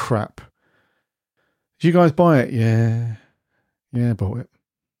like crap. Did you guys buy it? Yeah. Yeah, bought it.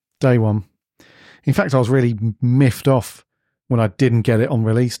 Day one. In fact, I was really miffed off when I didn't get it on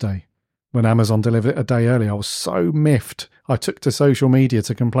release day. When Amazon delivered it a day early, I was so miffed. I took to social media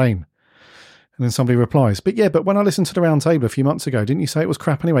to complain. And then somebody replies, but when I listened to the round table a few months ago, didn't you say it was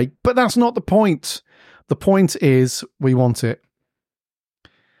crap anyway? But that's not the point. The point is we want it.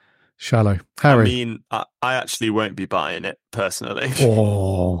 Shallow. Harry. I mean, I actually won't be buying it personally.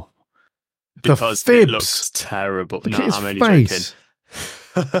 Oh. Because it looks terrible. Look no, at his I'm only face. joking.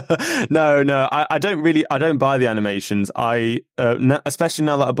 No, I don't buy the animations. Especially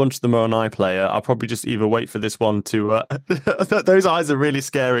now that a bunch of them are on iPlayer, I'll probably just either wait for this one to those eyes are really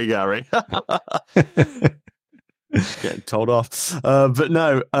scary, Gary. Getting told off. But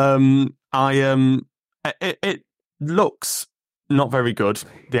no, it looks not very good,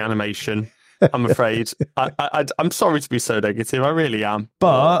 the animation, I'm afraid. I'm sorry to be so negative, I really am.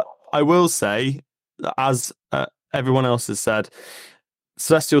 But I will say, as everyone else has said,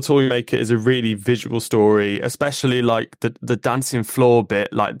 Celestial Toymaker is a really visual story, especially like the dancing floor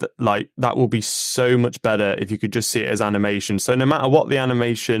bit. Like that will be so much better if you could just see it as animation. So no matter what the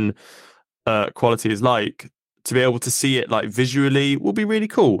animation quality is like, to be able to see it like visually will be really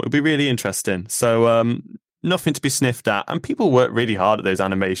cool. It'll be really interesting. So nothing to be sniffed at, and people work really hard at those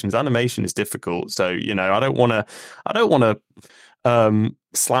animations. Animation is difficult, so I don't want to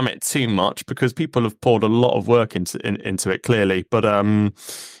slam it too much because people have poured a lot of work into it clearly. But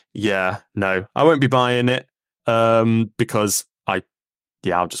yeah, no, I won't be buying it because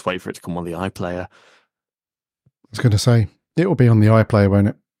I'll just wait for it to come on the iPlayer. I was going to say it will be on the iPlayer, won't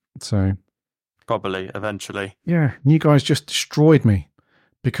it? So probably eventually. Yeah, you guys just destroyed me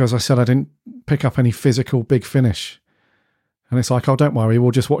because I said I didn't pick up any physical Big Finish. And it's like, oh, don't worry,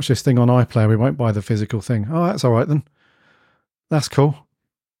 we'll just watch this thing on iPlayer. We won't buy the physical thing. Oh, that's all right then. That's cool.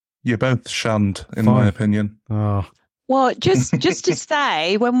 You're both shunned, in my opinion. Oh. Well, just to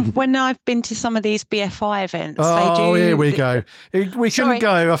say, when I've been to some of these BFI events, they do. Oh, here we go. We Sorry. couldn't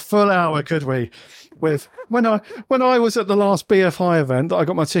go a full hour, could we? With when I was at the last BFI event that I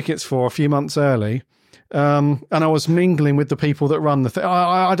got my tickets for a few months early, and I was mingling with the people that run the thing.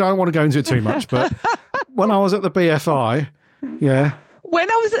 I don't want to go into it too much, but when I was at the BFI, yeah.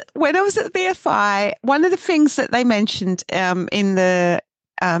 When I was at the BFI, one of the things that they mentioned in the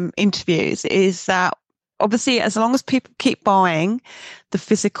interviews is that obviously, as long as people keep buying the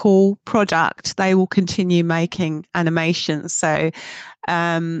physical product, they will continue making animations. So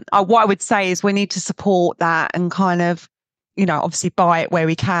what I would say is we need to support that and kind of, obviously buy it where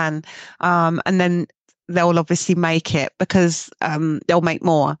we can. And then they'll obviously make it because they'll make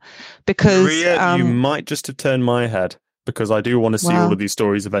more. Because Ria, you might just have turned my head because I do want to see all of these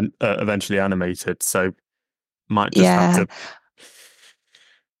stories eventually animated. So might just have to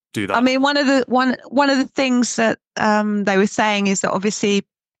do that. I mean, one of the things that they were saying is that obviously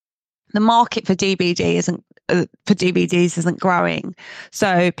the market for DVDs isn't growing,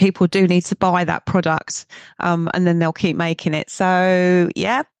 so people do need to buy that product, and then they'll keep making it. So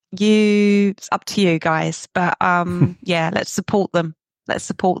yeah, it's up to you guys, but yeah, let's support them.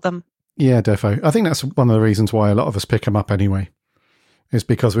 Yeah, defo. I think that's one of the reasons why a lot of us pick them up anyway, is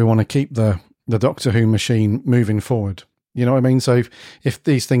because we want to keep the Doctor Who machine moving forward. You know what I mean? So if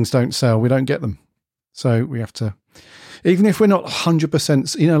these things don't sell, we don't get them. So we have to, even if we're not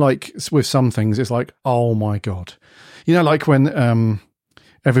 100%, like with some things, it's like, oh my God. Like when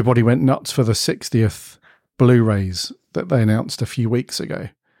everybody went nuts for the 60th Blu-rays that they announced a few weeks ago.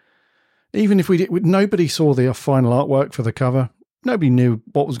 Even if nobody saw the final artwork for the cover. Nobody knew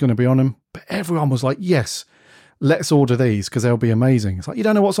what was going to be on them. But everyone was like, yes, let's order these because they'll be amazing. It's like, you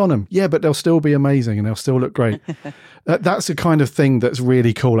don't know what's on them. Yeah, but they'll still be amazing and they'll still look great. That's the kind of thing that's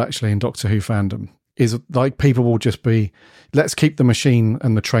really cool, actually, in Doctor Who fandom, is like people will just be, let's keep the machine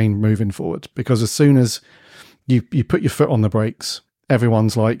and the train moving forward. Because as soon as you put your foot on the brakes,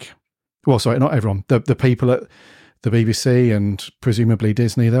 everyone's like, well, sorry, not everyone, the people at the BBC and presumably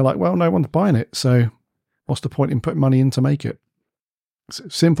Disney, they're like, well, no one's buying it. So what's the point in putting money in to make it?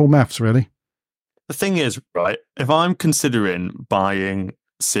 It's simple maths, really. The thing is, right, if I'm considering buying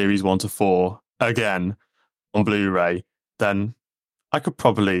series 1 to 4 again on Blu-ray, then I could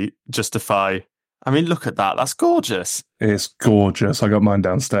probably justify. I mean, look at that. That's gorgeous. It's gorgeous. I got mine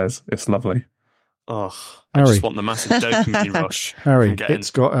downstairs. It's lovely. Oh, I just want the massive dopamine rush. Harry,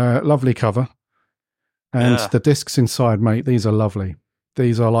 it's got a lovely cover. And the discs inside, mate, these are lovely.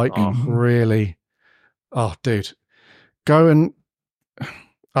 These are like really... Oh, dude. Go and...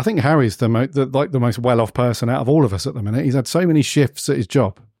 I think Harry's the most well-off person out of all of us at the minute. He's had so many shifts at his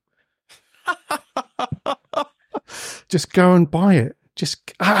job. Just go and buy it.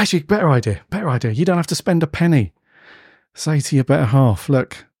 Actually, better idea. You don't have to spend a penny. Say to your better half,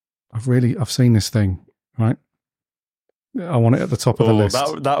 look, I've seen this thing, right? I want it at the top of the list.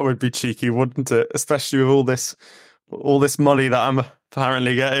 That would be cheeky, wouldn't it? Especially with all this money that I'm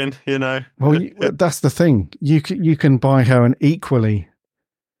apparently getting, Well, that's the thing. You can buy her an equally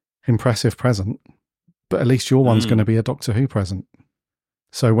impressive present, but at least your one's going to be a Doctor Who present.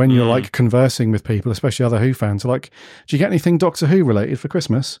 So when you're like conversing with people, especially other Who fans, are like, do you get anything Doctor Who related for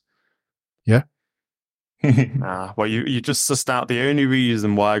Christmas? Yeah. Well, you just sussed out the only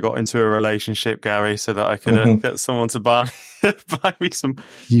reason why I got into a relationship, Gary, so that I could get someone to buy me some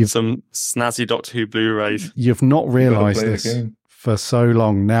snazzy Doctor Who Blu-rays. You've not realised this for so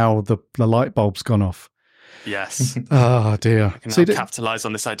long. Now the light bulb's gone off. Yes. Oh dear. I can capitalise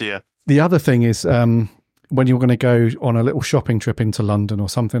on this idea. The other thing is when you're going to go on a little shopping trip into London or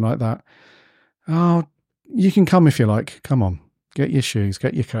something like that. Oh, you can come if you like. Come on, get your shoes,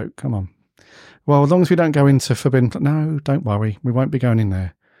 get your coat. Come on. Well, as long as we don't go into Forbidden... No, don't worry. We won't be going in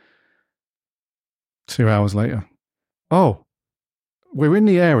there. 2 hours later. Oh, we're in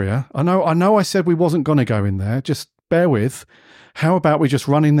the area. I know I said we wasn't going to go in there. Just bear with. How about we just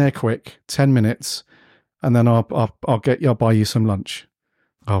run in there quick, 10 minutes, and then I'll buy you some lunch.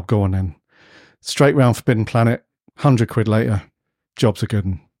 Oh, go on then. Straight round Forbidden Planet. £100 later, job's a good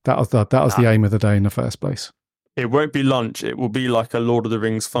one. That was the aim of the day in the first place. It won't be lunch. It will be like a Lord of the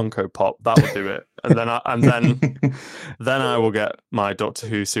Rings Funko Pop. That will do it. And then I will get my Doctor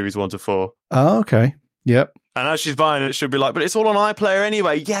Who series 1 to 4. Oh, okay. Yep. And as she's buying it, she'll be like, "But it's all on iPlayer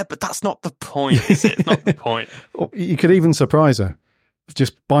anyway." Yeah, but that's not the point, is it? It's not the point. You could even surprise her.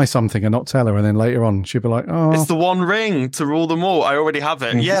 Just buy something and not tell her, and then later on she'll be like, "Oh, it's the one ring to rule them all. I already have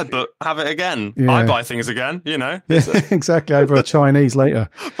it." Yeah, but have it again. Yeah. I buy things again, you know. Yeah, exactly. Over a Chinese later.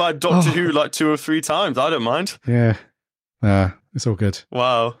 Buy Doctor Who like 2 or 3 times. I don't mind. Yeah. It's all good.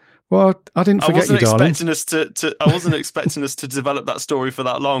 Wow. Well, I didn't forget you, darling. I wasn't expecting us to develop that story for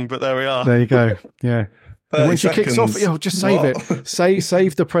that long, but there we are. There you go. Yeah. And when she kicks off, just save What? it.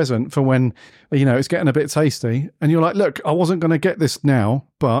 Save the present for when, it's getting a bit tasty. And you're like, look, I wasn't going to get this now,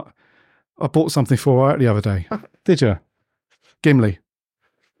 but I bought something for her out the other day. Did you? Gimli.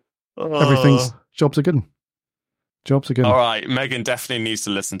 Job's a good one. Job's a good one. All right. Megan definitely needs to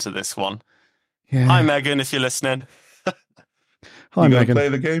listen to this one. Yeah. Hi, Megan, if you're listening. Hi, Megan. Play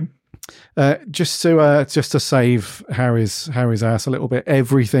the game. Just to save Harry's ass a little bit,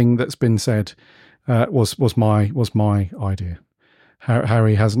 everything that's been said was my idea.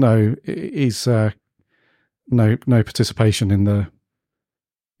 Harry has no participation in the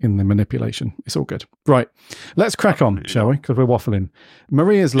manipulation. It's all good. Right, let's crack on, shall we? Because we're waffling.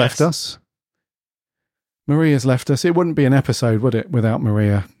 Maria's left us. It wouldn't be an episode, would it, without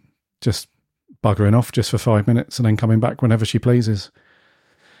Maria just buggering off just for 5 minutes and then coming back whenever she pleases.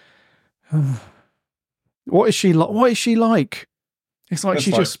 What is she like? It's like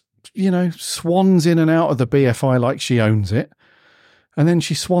she just, swans in and out of the BFI like she owns it. And then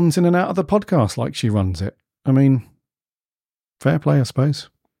she swans in and out of the podcast like she runs it. I mean, fair play, I suppose.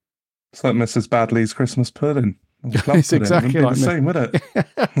 It's like Mrs. Badley's Christmas pudding. It's exactly like the same, would it?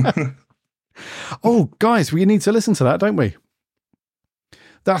 Oh, guys, we need to listen to that, don't we?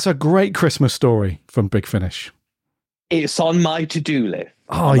 That's a great Christmas story from Big Finish. It's on my to-do list.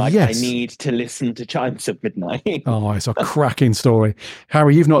 Oh, yes. I need to listen to Chimes of Midnight. Oh, it's a cracking story.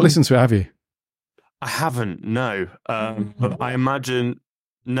 Harry, you've not listened to it, have you? I haven't, no. But I imagine...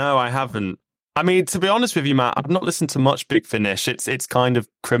 No, I haven't. I mean, to be honest with you, Matt, I've not listened to much Big Finish. It's kind of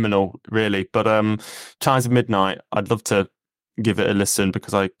criminal, really. But Chimes of Midnight, I'd love to give it a listen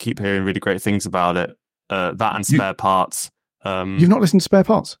because I keep hearing really great things about it. That and Spare Parts. You've not listened to Spare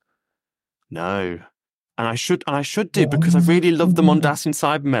Parts? No. And I should do because I really love the Mondasian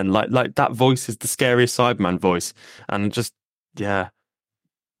Cybermen. Like that voice is the scariest Cyberman voice. And just, yeah,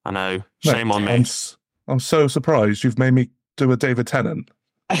 I know. Shame on me. I'm so surprised you've made me do a David Tennant.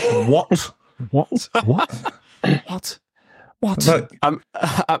 What? What?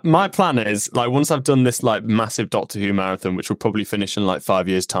 My plan is, once I've done this massive Doctor Who marathon, which will probably finish in 5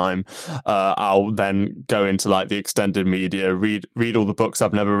 years' time, I'll then go into the extended media, read all the books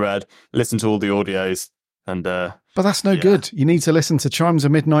I've never read, listen to all the audios, and but that's no good. You need to listen to Chimes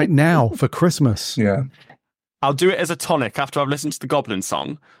of Midnight now for Christmas. Yeah, I'll do it as a tonic after I've listened to the Goblin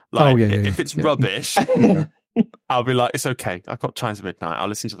song. If it's rubbish, I'll be like, it's okay. I've got Chimes of Midnight. I'll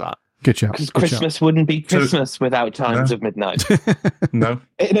listen to that. Good job. Because Christmas wouldn't be Christmas without Chimes of Midnight. No.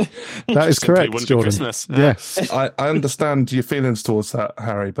 That is correct, Jordan. Christmas. Yes. I understand your feelings towards that,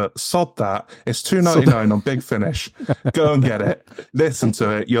 Harry, but sod that. It's $2.99 on Big Finish. Go and get it. Listen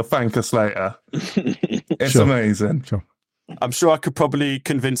to it. You'll thank us later. It's amazing. Sure. I'm sure I could probably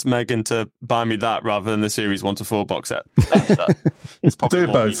convince Megan to buy me that rather than the series 1 to 4 box set. It's do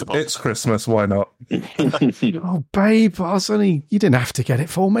both. It's Christmas. Why not? Oh, babe, you didn't have to get it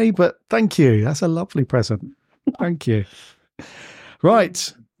for me, but thank you. That's a lovely present. Thank you.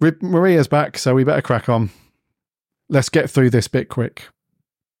 Right. Maria's back, so we better crack on. Let's get through this bit quick.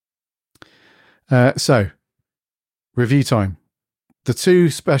 So, review time. The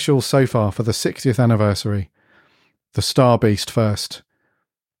 2 specials so far for the 60th anniversary. The Star Beast first.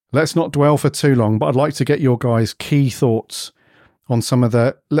 Let's not dwell for too long, but I'd like to get your guys' key thoughts on some of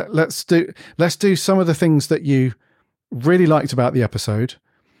the... Let's do some of the things that you really liked about the episode,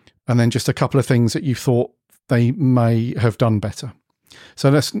 and then just a couple of things that you thought they may have done better. So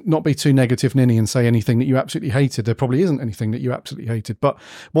let's not be too negative, Ninny, and say anything that you absolutely hated. There probably isn't anything that you absolutely hated, but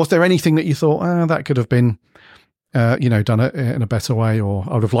was there anything that you thought, that could have been... done it in a better way, or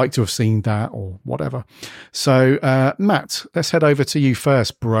I would have liked to have seen that, or whatever. So, Matt, let's head over to you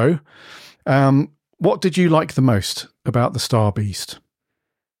first, bro. What did you like the most about the Star Beast?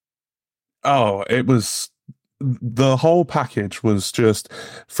 Oh, it was... The whole package was just,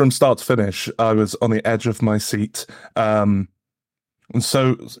 from start to finish, I was on the edge of my seat. And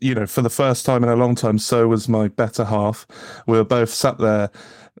so, for the first time in a long time, so was my better half. We were both sat there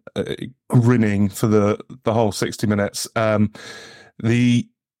grinning for the whole 60 minutes. The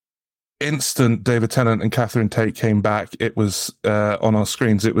instant David Tennant and Catherine Tate came back, it was on our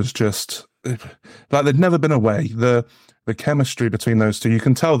screens. It was just like they'd never been away. The chemistry between those two, you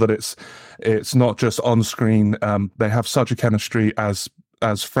can tell that it's not just on screen. They have such a chemistry as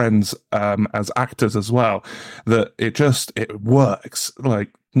friends, as actors as well, that it works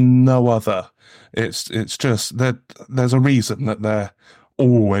like no other. It's just that there's a reason that they're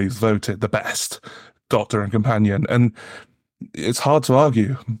always voted the best Doctor and companion, and it's hard to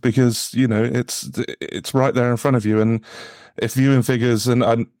argue because it's right there in front of you. And if viewing figures,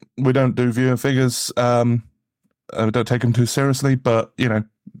 and we don't do viewing figures, we don't take them too seriously, but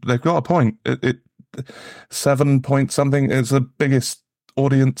they've got a point. It 7 point something is the biggest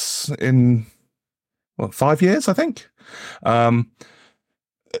audience in 5 years, I think. The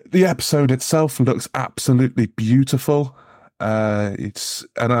episode itself looks absolutely beautiful. We say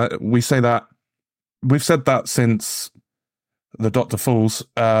that we've said that since the Doctor Falls,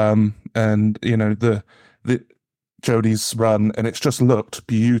 and the Jodie's run, and it's just looked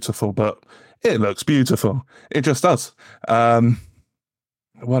beautiful. But it looks beautiful. It just does.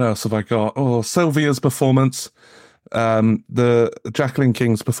 What else have I got? Oh, Sylvia's performance. The Jacqueline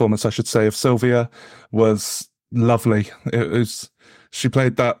King's performance, I should say, of Sylvia was lovely. She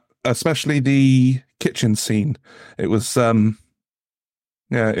played that, especially the kitchen scene. It was,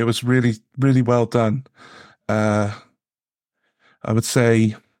 it was really, really well done. I would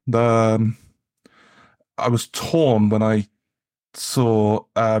say I was torn when I saw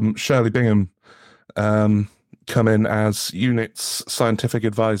Shirley Bingham come in as UNIT's scientific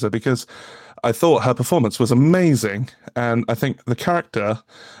advisor, because I thought her performance was amazing, and I think the character,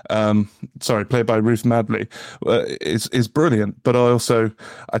 played by Ruth Madley, is brilliant. But I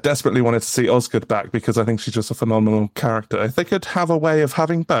desperately wanted to see Osgood back because I think she's just a phenomenal character. If they could have a way of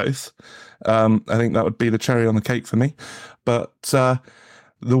having both, I think that would be the cherry on the cake for me. But the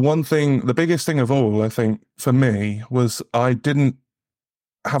biggest thing of all, I think, for me, was I didn't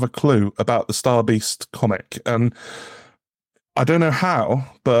have a clue about the Star Beast comic, and I don't know how,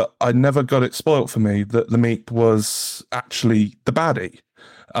 but I never got it spoilt for me that the Meep was actually the baddie.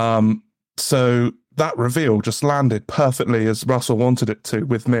 So that reveal just landed perfectly as Russell wanted it to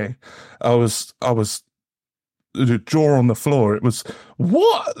with me. I was jaw on the floor. It was,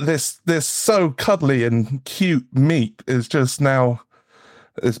 what? This so cuddly and cute Meep is just now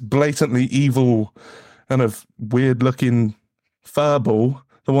this blatantly evil, kind of weird looking furball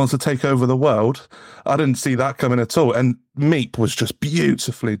that wants to take over the world. I didn't see that coming at all. And Meep was just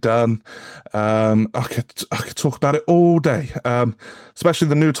beautifully done. I could talk about it all day. Especially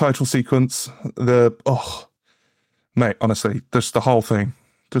the new title sequence. Mate, honestly, just the whole thing.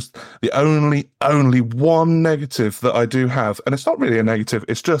 Just the only one negative that I do have, and it's not really a negative,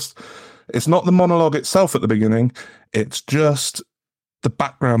 it's not the monologue itself at the beginning, it's just the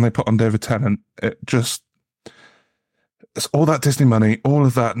background they put on David Tennant. It's all that Disney money, all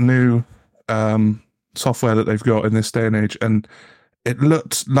of that new software that they've got in this day and age, and it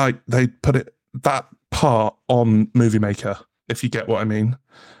looked like they put that part on Movie Maker, if you get what I mean.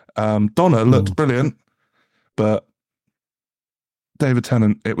 Donna looked brilliant, but David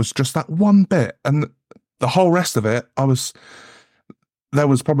Tennant, it was just that one bit, and the whole rest of it, there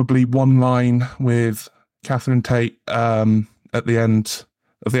was probably one line with Catherine Tate at the end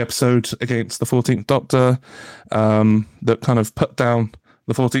of the episode against the 14th Doctor that kind of put down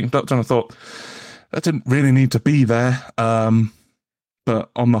the 14th Doctor, and I thought that didn't really need to be there. But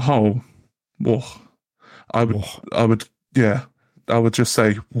on the whole, I would just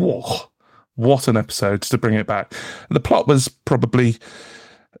say, what an episode to bring it back. The plot was probably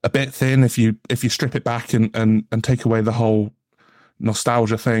a bit thin if you strip it back and take away the whole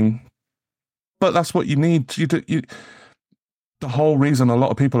nostalgia thing. But that's what you need. The whole reason a lot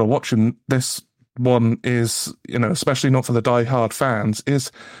of people are watching this one is, especially not for the die-hard fans,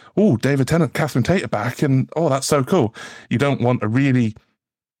 is, David Tennant, Catherine Tate are back, and that's so cool. You don't want a really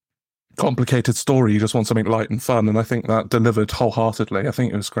complicated story, you just want something light and fun, and I think that delivered wholeheartedly. I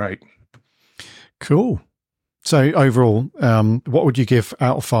think it was great. Cool. So overall, what would you give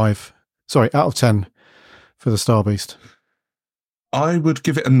out of 10 for the Star Beast? I would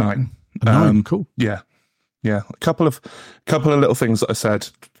give it a 9. A 9, cool. Yeah. A couple of little things that I said,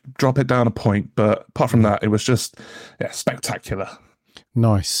 drop it down a point, but apart from that, it was just spectacular.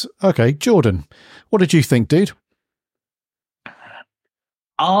 Nice. Okay, Jordan, what did you think, dude?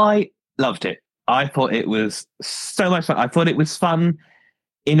 I loved it. I thought it was so much fun. I thought it was fun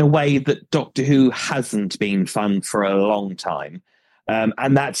in a way that Doctor Who hasn't been fun for a long time.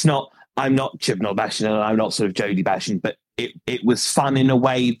 And that's not, I'm not Chibnall bashing and I'm not sort of Jodie bashing, but it was fun in a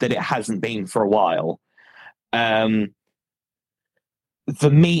way that it hasn't been for a while. The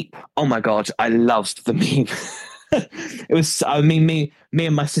Meep, oh my God, I loved the Meep. It was, I mean, me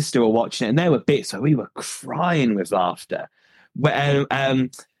and my sister were watching it, and there were bits where we were crying with laughter.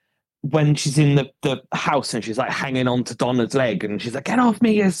 When she's in the house and she's like hanging on to Donna's leg, and she's like, "Get off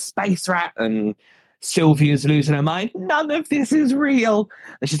me, you space rat!" And Sylvia's losing her mind. None of this is real.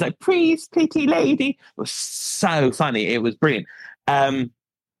 And she's like, "Please, pretty lady." It was so funny. It was brilliant.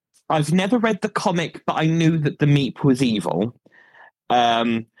 I've never read the comic, but I knew that the Meep was evil.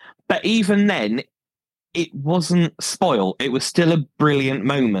 But even then, it wasn't spoiled. It was still a brilliant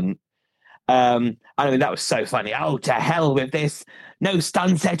moment. I mean, that was so funny. Oh, to hell with this. No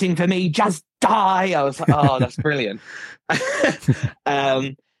stun setting for me. Just die. I was like, oh, that's brilliant.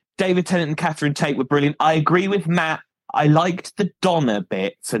 David Tennant and Catherine Tate were brilliant. I agree with Matt. I liked the Donna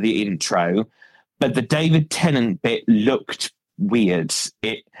bit for the intro, but the David Tennant bit looked weird.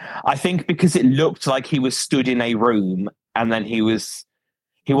 I think because it looked like he was stood in a room, and then he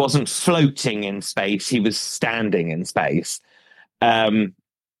wasn't floating in space. He was standing in space.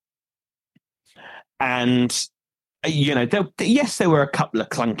 And, you know, there were a couple of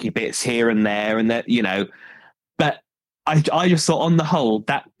clunky bits here and there, and that, you know, but I just thought on the whole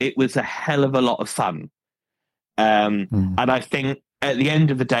that it was a hell of a lot of fun. And I think at the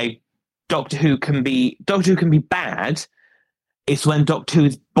end of the day, Doctor Who can be bad. It's when Doctor Who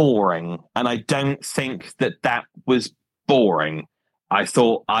is boring, and I don't think that was boring. I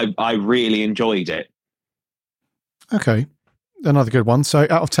thought I really enjoyed it. Okay, another good one. So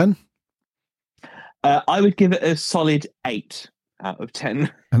out of 10? I would give it a solid 8 out of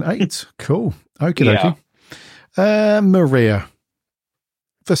 10. An 8? Cool. Okay, Yeah. okay. Maria,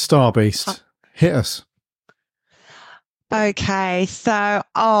 the Star Beast. Hit us. Okay, so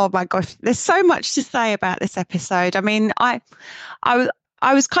oh my gosh, there's so much to say about this episode. I mean, I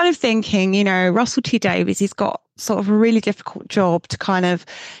was kind of thinking, you know, Russell T Davies, he's got sort of a really difficult job to kind of,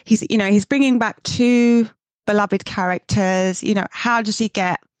 he's bringing back two beloved characters. You know, how does he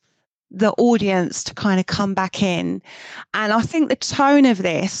get the audience to kind of come back in? And I think the tone of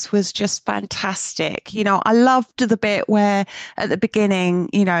this was just fantastic. You know, I loved the bit where at the beginning,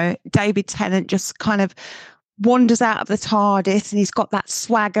 you know, David Tennant just kind of wanders out of the TARDIS, and he's got that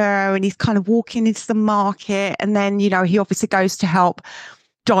swagger, and he's kind of walking into the market, and then, you know, he obviously goes to help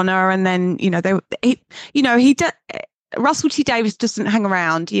Donna, and then, you know, Russell T Davies doesn't hang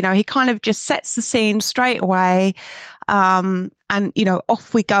around. You know, he kind of just sets the scene straight away, and, you know,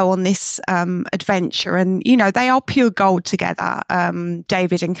 off we go on this adventure. And, you know, they are pure gold together,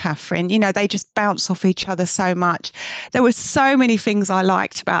 David and Catherine. You know, they just bounce off each other so much. There were so many things I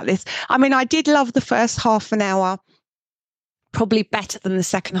liked about this. I mean, I did love the first half an hour probably better than the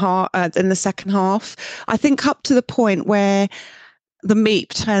second half. I think up to the point where the Meep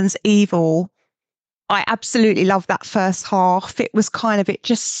turns evil, I absolutely love that first half. It was kind of, it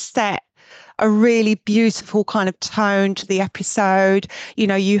just set a really beautiful kind of tone to the episode. You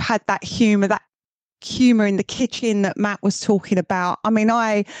know, you had that humor in the kitchen that Matt was talking about. I mean,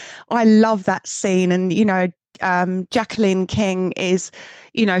 I love that scene. And, you know, Jacqueline King is,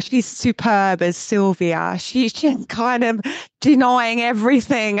 you know, she's superb as Sylvia. She's just kind of denying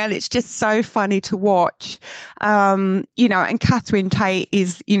everything, and it's just so funny to watch. You know, and Catherine Tate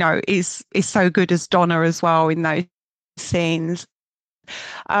is, you know, is so good as Donna as well in those scenes.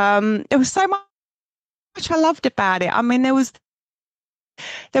 There was so much I loved about it. I mean, there was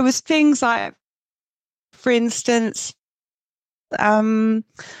things like, for instance,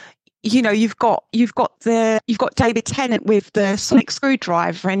 you know, you've got David Tennant with the sonic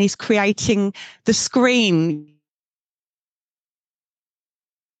screwdriver, and he's creating the screen.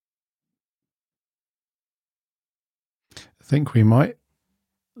 I think we might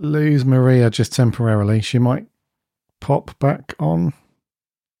lose Maria just temporarily. She might pop back on.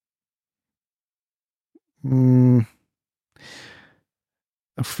 I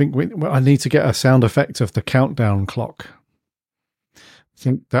think I need to get a sound effect of the countdown clock. I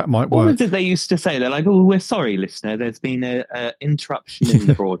think that might work. What was it they used to say? They're like, "Oh, we're sorry, listener. There's been a interruption in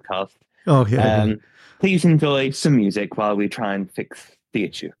the broadcast. Oh, yeah. Please enjoy some music while we try and fix the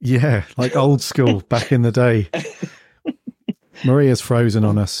issue." Yeah, like old school back in the day. Maria's frozen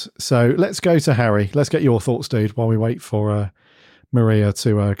on us. So let's go to Harry. Let's get your thoughts, dude, while we wait for Maria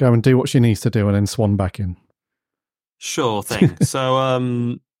to go and do what she needs to do and then swan back in. Sure thing.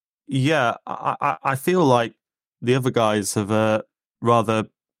 So, yeah, I feel like the other guys have rather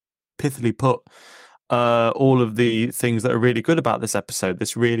pithily put all of the things that are really good about this episode.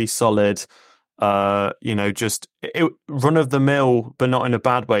 This really solid just run of the mill, but not in a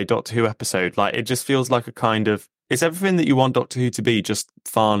bad way, Doctor Who episode. Like, it just feels like it's everything that you want Doctor Who to be, just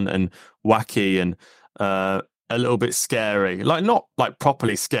fun and wacky and a little bit scary. Like, not like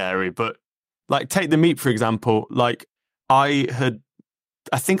properly scary, but like, take the Meep, for example. Like, I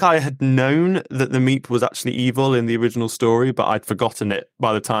think I had known that the Meep was actually evil in the original story, but I'd forgotten it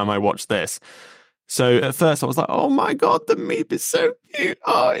by the time I watched this. So at first I was like, oh my God, the Meep is so cute.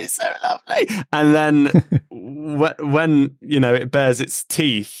 Oh, it's so lovely. And then when it bares its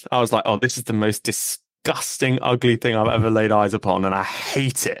teeth, I was like, oh, this is the most disgusting, ugly thing I've ever laid eyes upon, and I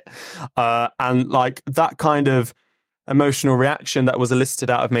hate it. And like, that kind of emotional reaction that was elicited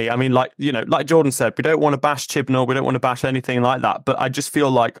out of me. I mean, like Jordan said, we don't want to bash Chibnall, we don't want to bash anything like that, but I just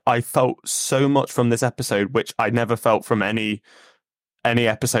feel like I felt so much from this episode, which I never felt from any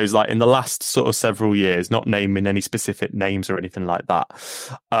episodes like in the last sort of several years, not naming any specific names or anything like that.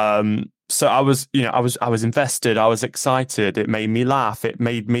 So I was invested, I was excited, it made me laugh, it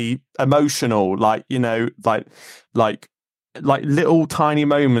made me emotional, like little tiny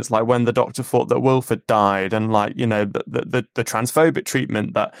moments, like when the Doctor thought that Wilford died, and like, the transphobic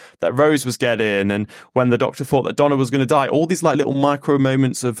treatment that Rose was getting, and when the Doctor thought that Donna was going to die, all these like little micro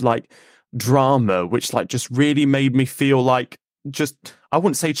moments of like drama, which like just really made me feel like, just, I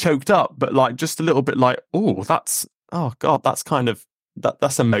wouldn't say choked up, but like just a little bit like, oh God, that's kind of,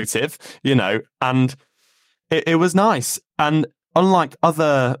 that's emotive, and it was nice. And unlike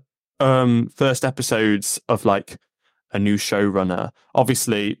other first episodes of like a new showrunner,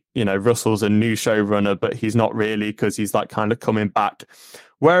 obviously, Russell's a new showrunner, but he's not really, because he's like kind of coming back.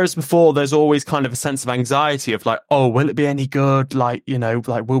 Whereas before, there's always kind of a sense of anxiety of like, oh, will it be any good? Like,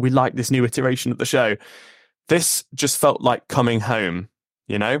 like, will we like this new iteration of the show? This just felt like coming home,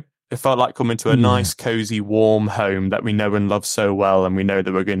 It felt like coming to a nice, cozy, warm home that we know and love so well, and we know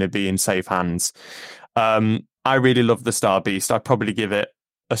that we're going to be in safe hands. I really love the Star Beast. I'd probably give it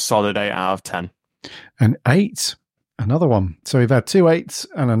a solid 8 out of 10. An 8. Another one. So we've had 2 8s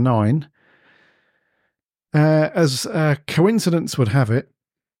and a 9. As coincidence would have it,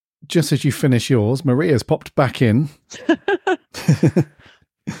 just as you finish yours, Maria's popped back in.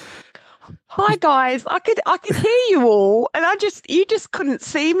 Hi guys, I could hear you all, and you just couldn't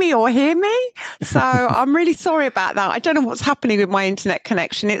see me or hear me. So I'm really sorry about that. I don't know what's happening with my internet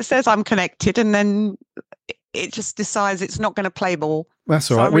connection. It says I'm connected, and then it just decides it's not going to play ball. That's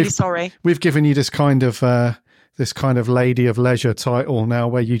all right. I'm really sorry. We've given you this kind of lady of leisure title now,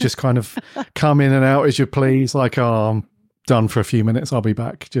 where you just kind of come in and out as you please. Like, oh, I'm done for a few minutes, I'll be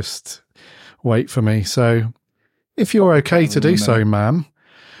back. Just wait for me. So if you're okay to do so, ma'am,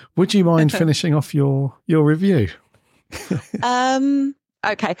 would you mind finishing off your review?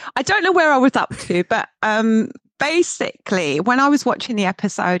 Okay. I don't know where I was up to, but basically, when I was watching the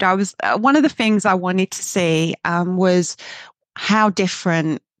episode, I was one of the things I wanted to see was how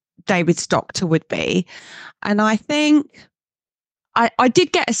different David's Doctor would be. And I think I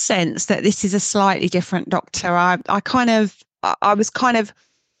did get a sense that this is a slightly different Doctor.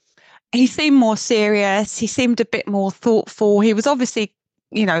 He seemed more serious. He seemed a bit more thoughtful. He was obviously,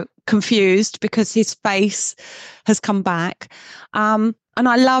 confused because his face has come back. And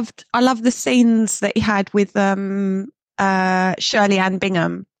I loved the scenes that he had with Shirley Ann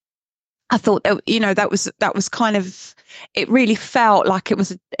Bingham. I thought that was kind of, it really felt like it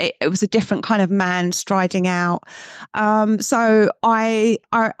was a different kind of man striding out. So I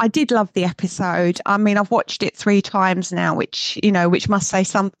did love the episode. I mean, I've watched it 3 times now, which must say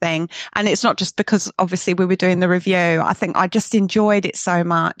something. And it's not just because obviously we were doing the review. I think I just enjoyed it so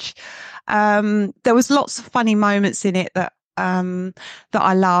much. There was lots of funny moments in it that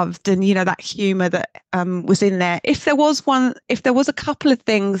I loved, and that humor that was in there. If there was a couple of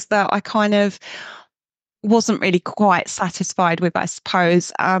things that I kind of wasn't really quite satisfied with, I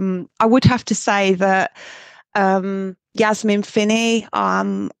suppose, I would have to say that Yasmin Finney,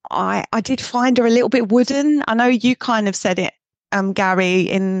 I did find her a little bit wooden. I know you kind of said it, Gary,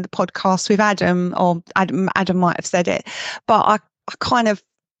 in the podcast with Adam, or Adam might have said it, but I kind of,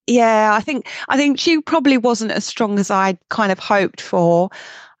 yeah, I think she probably wasn't as strong as I'd kind of hoped for.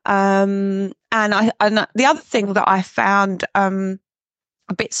 And the other thing that I found a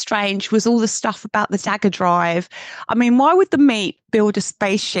bit strange was all the stuff about the dagger drive. I mean, why would the Meep build a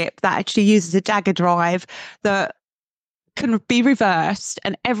spaceship that actually uses a dagger drive that can be reversed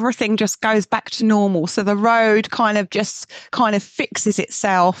and everything just goes back to normal? So the road kind of fixes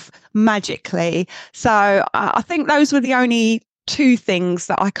itself magically. So I think those were the only 2 things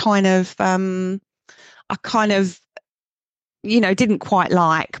that I kind of didn't quite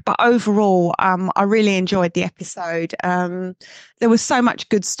like. But overall, I really enjoyed the episode. There was so much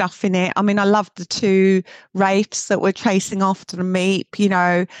good stuff in it. I mean, I loved the two wraiths that were chasing after the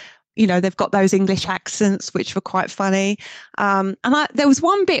Meep. They've got those English accents, which were quite funny. And there was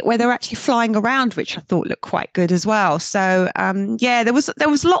one bit where they were actually flying around, which I thought looked quite good as well. So, there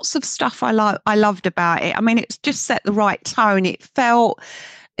was lots of stuff I loved about it. I mean, it's just set the right tone. It felt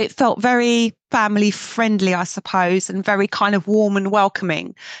very family friendly, I suppose, and very kind of warm and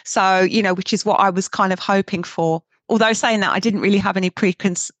welcoming. So, which is what I was kind of hoping for. Although saying that, I didn't really have any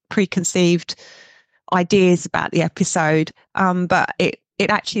preconceived ideas about the episode. But it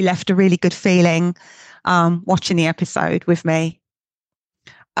actually left a really good feeling watching the episode with me.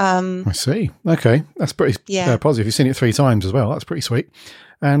 I see. Okay. That's pretty positive. You've seen it 3 times as well. That's pretty sweet.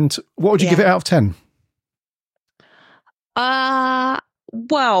 And what would you give it out of 10?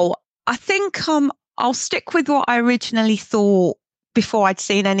 Well, I think I'll stick with what I originally thought before I'd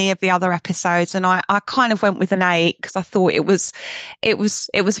seen any of the other episodes, and I kind of went with an 8 because I thought it was a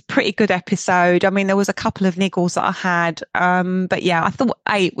pretty good episode. I mean, there was a couple of niggles that I had, but yeah, I thought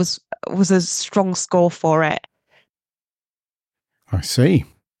 8 was a strong score for it. I see.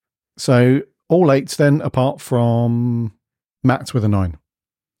 So all 8s then, apart from Matt with a 9.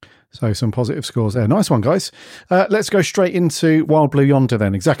 So some positive scores there. Nice one, guys. Let's go straight into Wild Blue Yonder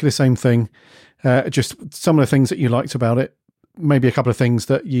then. Exactly the same thing. Just some of the things that you liked about it. Maybe a couple of things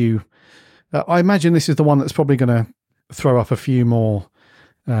that you... I imagine this is the one that's probably going to throw up a few more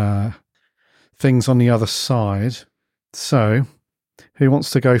things on the other side. So, who wants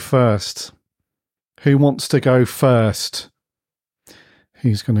to go first? Who's going to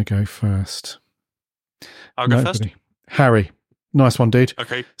go first? I'll go first. Harry. Nice one, dude.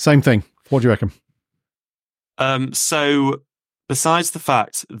 Okay. Same thing. What do you reckon? So, besides the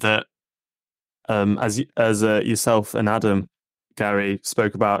fact that, as yourself and Adam, Gary,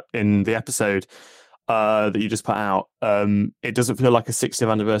 spoke about in the episode that you just put out, it doesn't feel like a 60th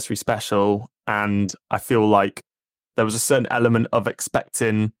anniversary special, and I feel like there was a certain element of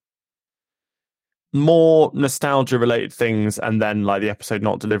expecting more nostalgia-related things, and then like the episode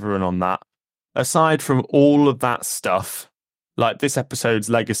not delivering on that. Aside from all of that stuff, like this episode's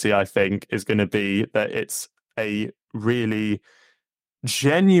legacy, I think, is going to be that it's a really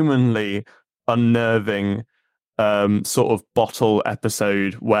genuinely unnerving sort of bottle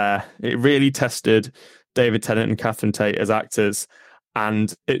episode where it really tested David Tennant and Catherine Tate as actors,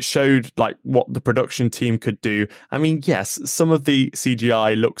 and it showed like what the production team could do. I mean, yes, some of the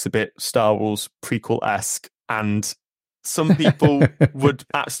CGI looks a bit Star Wars prequel-esque, and some people would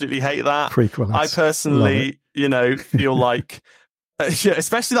absolutely hate that. Prequel-esque. I personally, feel like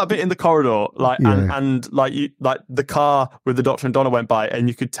especially that bit in the corridor, and the car with the Doctor and Donna went by, and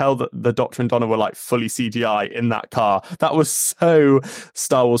you could tell that the Doctor and Donna were like fully CGI in that car. That was so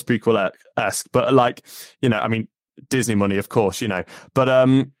Star Wars prequel-esque, but I mean, Disney money, of course, But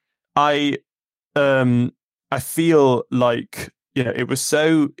I feel like it was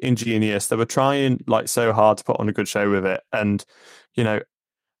so ingenious. They were trying like so hard to put on a good show with it, and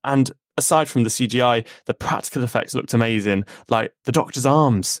and aside from the CGI, the practical effects looked amazing. Like the Doctor's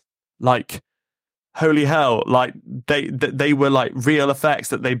arms, like holy hell, like they were like real effects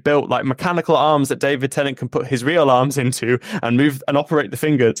that they built, like mechanical arms that David Tennant can put his real arms into and move and operate the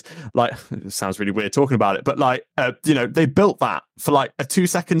fingers. Like, it sounds really weird talking about it, but they built that for like a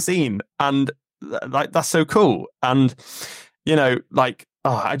 2-second scene, and like that's so cool. And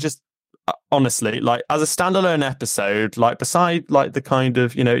I just honestly, like, as a standalone episode, like beside like the kind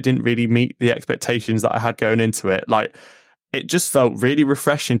of it didn't really meet the expectations that I had going into it, like it just felt really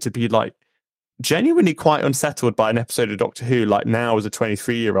refreshing to be like genuinely quite unsettled by an episode of Doctor Who, like now as a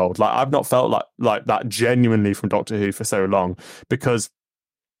 23-year-old. Like I've not felt like that genuinely from Doctor Who for so long, because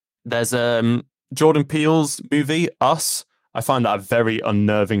there's Jordan Peele's movie Us. I find that a very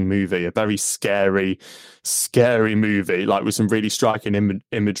unnerving movie, a very scary movie, like with some really striking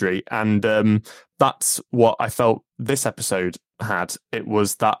imagery. And that's what I felt this episode had. It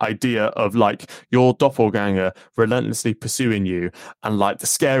was that idea of like your doppelganger relentlessly pursuing you, and like the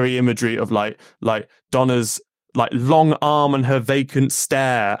scary imagery of like Donna's like long arm and her vacant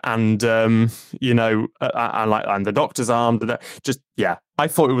stare, and and the Doctor's arm. I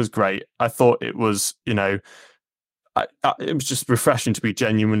thought it was great. I thought it was it was just refreshing to be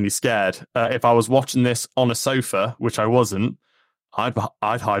genuinely scared. If I was watching this on a sofa, which I wasn't,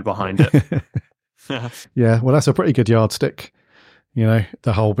 I'd hide behind it. Yeah, well, that's a pretty good yardstick.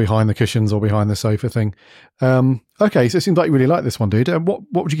 The whole behind the cushions or behind the sofa thing. Okay, so it seems like you really like this one, dude. What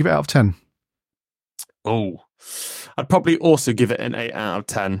would you give it out of 10? Oh, I'd probably also give it an 8 out of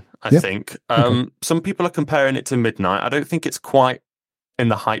 10. I Yeah. think. Okay. Some people are comparing it to Midnight. I don't think it's quite in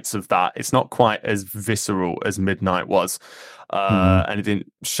the heights of that. It's not quite as visceral as Midnight was. And it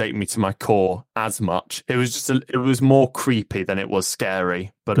didn't shake me to my core as much. It was just it was more creepy than it was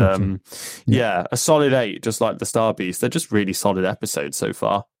scary. But Gotcha. yeah, a solid 8, just like the Star Beast. They're just really solid episodes so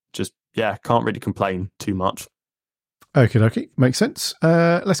far. Just can't really complain too much. Okay, makes sense.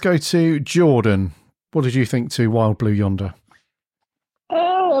 Let's go to Jordan. What did you think to Wild Blue Yonder?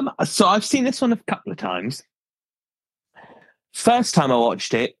 So I've seen this one a couple of times. First time I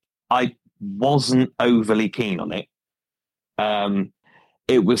watched it, I wasn't overly keen on it.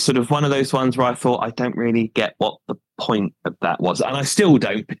 It was sort of one of those ones where I thought, I don't really get what the point of that was. And I still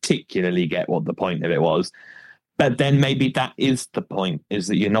don't particularly get what the point of it was. But then maybe that is the point, is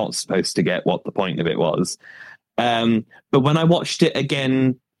that you're not supposed to get what the point of it was. But when I watched it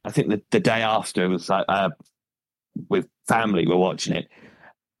again, I think the day after, it was like, with family, we're watching it.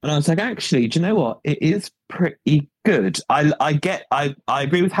 And I was like, actually, do you know what? It is pretty good. I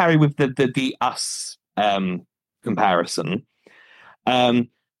agree with Harry with the Us comparison. And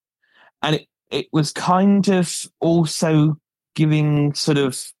it was kind of also giving sort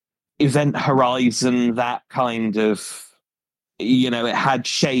of Event Horizon that kind of, it had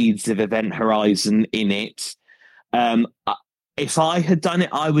shades of Event Horizon in it. If I had done it,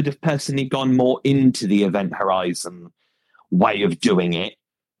 I would have personally gone more into the Event Horizon way of doing it.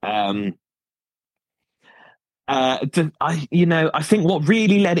 I think what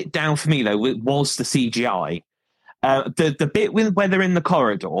really let it down for me though was the CGI. The bit where they're in the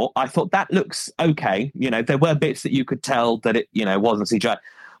corridor, I thought that looks okay. There were bits that you could tell that it, wasn't CGI.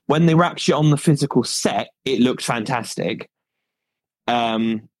 When they were actually on the physical set, it looked fantastic.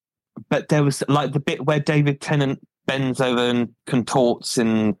 But there was like the bit where David Tennant bends over and contorts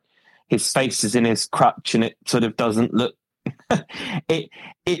and his face is in his crutch and it sort of doesn't look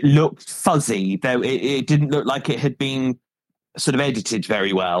it looked fuzzy, though it didn't look like it had been sort of edited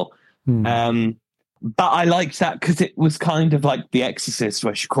very well. But I liked that because it was kind of like The Exorcist,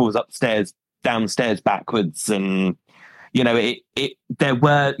 where she crawls downstairs backwards, and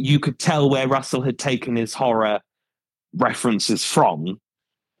you could tell where Russell had taken his horror references from.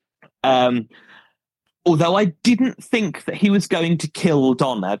 Although I didn't think that he was going to kill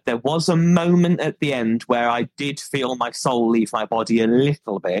Donna, there was a moment at the end where I did feel my soul leave my body a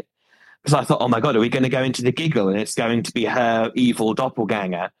little bit, because I thought, oh my God, are we going to go into the giggle and it's going to be her evil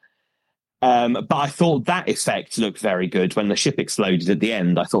doppelganger? But I thought that effect looked very good when the ship exploded at the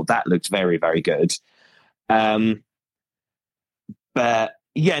end. I thought that looked very, very good. But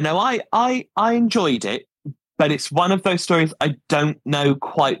yeah, no, I enjoyed it, but it's one of those stories I don't know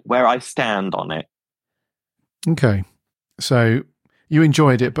quite where I stand on it. Okay. So you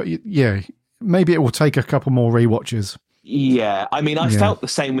enjoyed it, but maybe it will take a couple more rewatches. Yeah. I mean, I felt the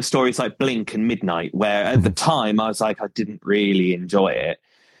same with stories like Blink and Midnight, where at the time I was like, I didn't really enjoy it.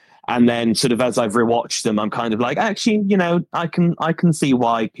 And then sort of as I've rewatched them, I'm kind of like, actually, I can see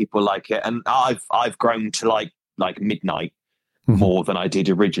why people like it. And I've grown to like Midnight more than I did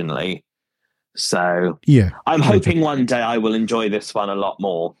originally. So yeah, I'm hoping one day I will enjoy this one a lot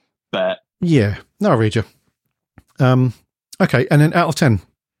more. But yeah, no, I'll read you. Okay, and then out of 10,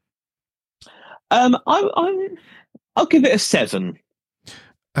 I'll give it a 7.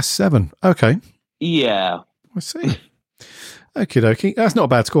 A 7. Okay, yeah, I see. Okie dokie. That's not a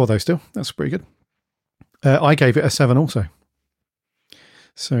bad score though. Still, that's pretty good. I gave it a 7 also.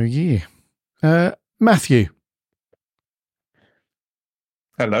 So yeah, Matthew.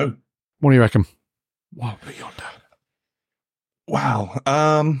 Hello. What do you reckon? Wild Blue Yonder.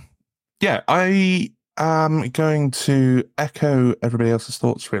 Wow. Yeah, I am going to echo everybody else's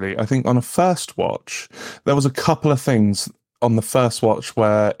thoughts, really. I think on a first watch, there was a couple of things on the first watch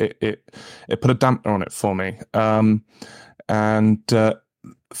where it put a dampener on it for me. And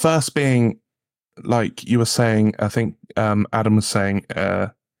first being, like you were saying, I think Adam was saying,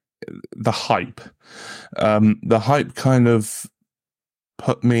 the hype. The hype kind of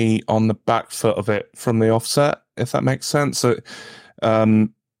put me on the back foot of it from the offset, if that makes sense. So,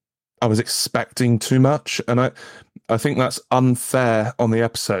 I was expecting too much, and I think that's unfair on the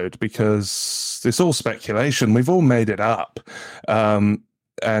episode because it's all speculation. We've all made it up, and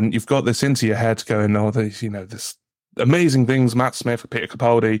you've got this into your head going, oh, this amazing things, Matt Smith, Peter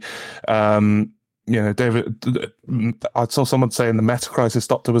Capaldi, David. I saw someone saying the Meta Crisis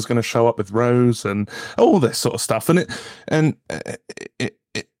Doctor was going to show up with Rose and all this sort of stuff, and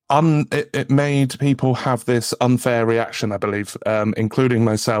it made people have this unfair reaction, I believe, including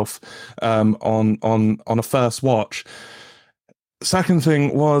myself, on a first watch. Second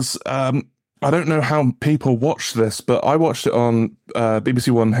thing was I don't know how people watch this, but I watched it on BBC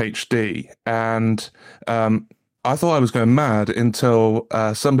One HD, and I thought I was going mad until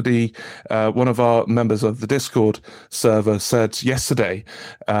somebody, one of our members of the Discord server, said yesterday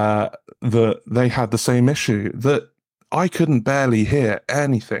that they had the same issue, that I couldn't barely hear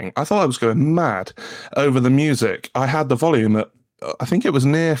anything. I thought I was going mad over the music. I had the volume at, I think it was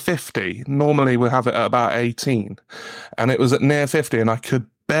near 50. Normally we have it at about 18, and it was at near 50, and I could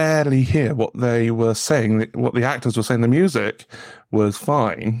barely hear what they were saying, what the actors were saying. The music was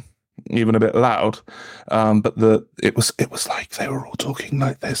fine, even a bit loud, but it was like they were all talking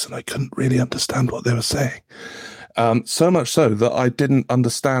like this, and I couldn't really understand what they were saying. So much so that I didn't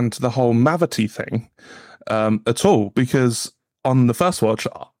understand the whole Mavity thing at all, because on the first watch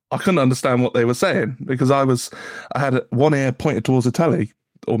I couldn't understand what they were saying, because I had one ear pointed towards the telly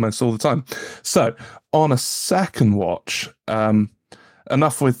almost all the time. So on a second watch,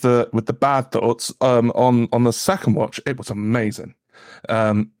 enough with the bad thoughts. On the second watch, it was amazing.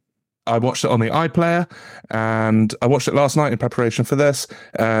 I watched it on the iPlayer, and I watched it last night in preparation for this,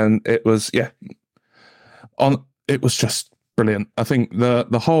 and it was it was just brilliant. I think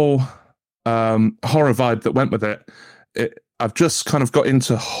the whole horror vibe that went with it. I've just kind of got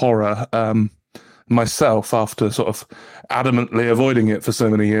into horror myself after sort of adamantly avoiding it for so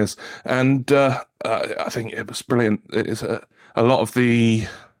many years, and I think it was brilliant. It is a lot of the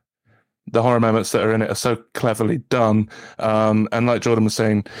horror moments that are in it are so cleverly done, and like Jordan was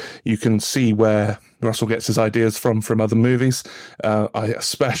saying, you can see where Russell gets his ideas from other movies. I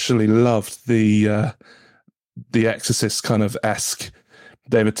especially loved the Exorcist kind of esque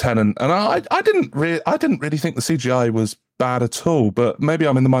David Tennant, and I didn't really think the CGI was bad at all, but maybe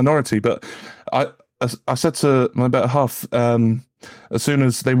I'm in the minority. But I said to my better half, as soon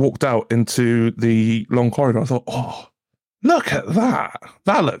as they walked out into the long corridor, I thought, oh, look at that.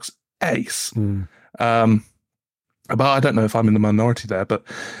 That looks ace. But I don't know if I'm in the minority there, but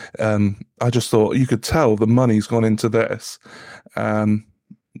I just thought you could tell the money's gone into this.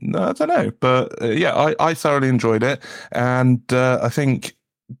 No, I don't know. But yeah, I thoroughly enjoyed it. And I think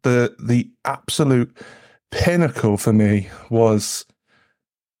the absolute pinnacle for me was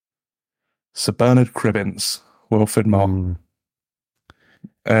Sir Bernard Cribbins, Wilfred Mott.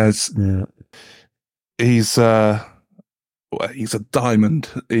 As he's a diamond.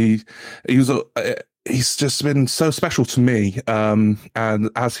 He's just been so special to me, and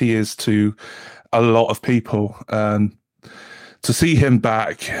as he is to a lot of people. To see him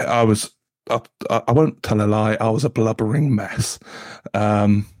back, I won't tell a lie, I was a blubbering mess. At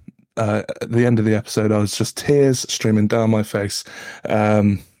the end of the episode, I was just tears streaming down my face.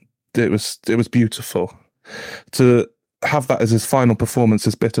 It was beautiful. To have that as his final performance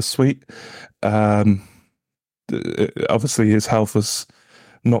is bittersweet. Obviously his health was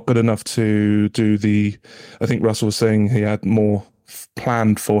not good enough to do I think Russell was saying he had more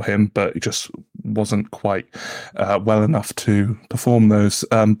planned for him, but it just wasn't quite well enough to perform those.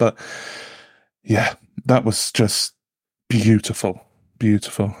 But yeah, that was just beautiful. Yeah,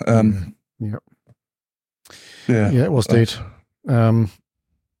 it was, dude.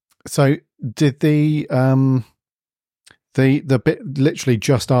 So did the bit literally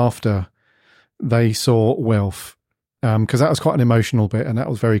just after they saw Wilf, because that was quite an emotional bit, and that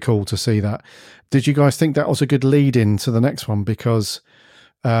was very cool to see that. Did you guys think that was a good lead in to the next one? Because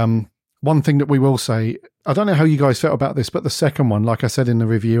one thing that we will say, I don't know how you guys felt about this, but the second one, like I said in the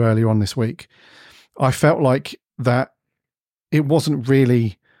review earlier on this week, I felt like that it wasn't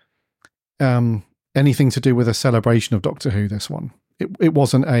really anything to do with a celebration of Doctor Who, this one. It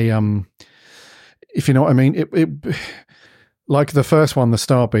wasn't a, if you know what I mean, it like the first one, the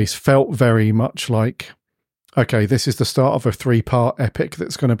Star Beast, felt very much like, okay, this is the start of a 3-part epic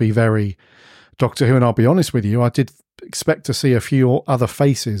that's going to be very Doctor Who. And I'll be honest with you, I did expect to see a few other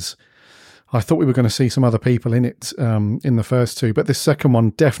faces. I thought we were going to see some other people in it in the first two, but this second one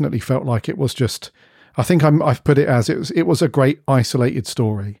definitely felt like it was just, I think I've put it as it was a great isolated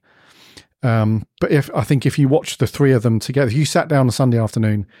story. But I think if you watch the three of them together, if you sat down on a Sunday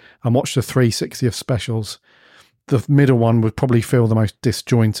afternoon and watched the 3 60th specials, the middle one would probably feel the most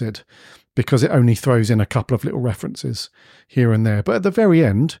disjointed because it only throws in a couple of little references here and there. But at the very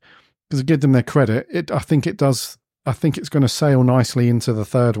end, because I give them their credit, I think it's going to sail nicely into the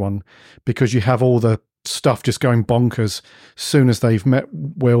third one, because you have all the stuff just going bonkers as soon as they've met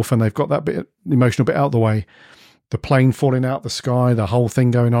Wilf and they've got that bit emotional bit out of the way. The plane falling out the sky, the whole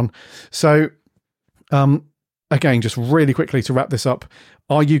thing going on. So, again, just really quickly to wrap this up,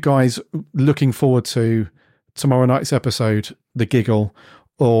 are you guys looking forward to tomorrow night's episode, The Giggle,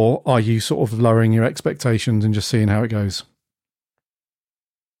 or are you sort of lowering your expectations and just seeing how it goes?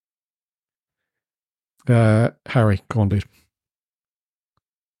 Harry, go on, dude.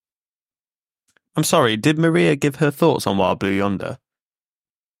 I'm sorry, did Maria give her thoughts on Wild Blue Yonder?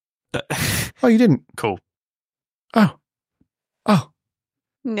 Oh, you didn't? Cool. Oh.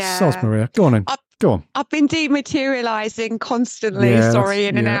 No. Soz, Maria. Go on then. Go on. I've been dematerialising constantly,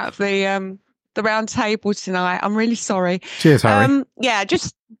 in and out of the round table tonight. I'm really sorry. Cheers, Harry.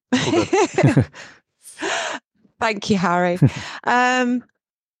 Just... Thank you, Harry.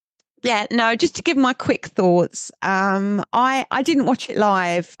 Just to give my quick thoughts. I didn't watch it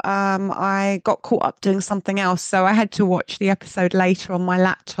live. I got caught up doing something else, so I had to watch the episode later on my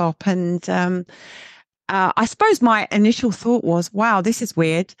laptop. And I suppose my initial thought was, "Wow, this is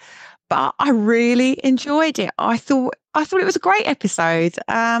weird," but I really enjoyed it. I thought it was a great episode.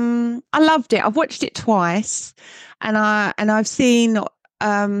 I loved it. I've watched it twice, and I've seen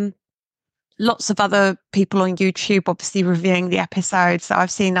lots of other people on YouTube, obviously reviewing the episode. So I've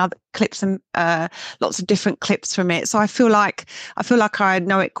seen other clips and lots of different clips from it. So I feel like I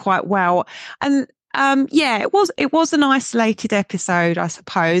know it quite well. And it was an isolated episode, I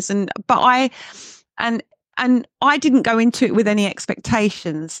suppose. But I didn't go into it with any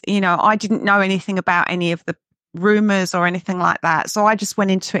expectations. I didn't know anything about any of the rumors or anything like that, so I just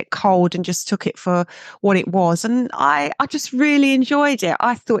went into it cold and just took it for what it was, and I just really enjoyed it.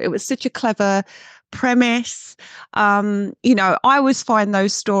 I thought it was such a clever premise. I always find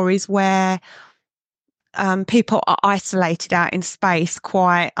those stories where people are isolated out in space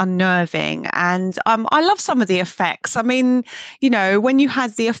quite unnerving, and I love some of the effects. I mean, when you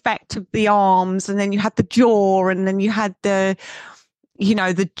had the effect of the arms, and then you had the jaw, and then you had the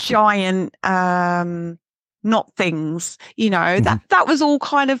giant not things, that was all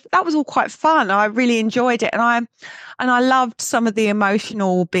quite fun. I really enjoyed it, and I loved some of the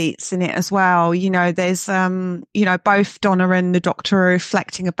emotional beats in it as well. There's both Donna and the Doctor are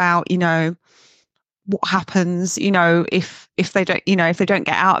reflecting about what happens if they don't get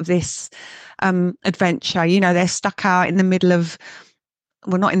out of this adventure. They're stuck out in the middle of,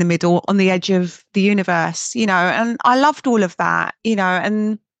 well, not in the middle, on the edge of the universe, and I loved all of that,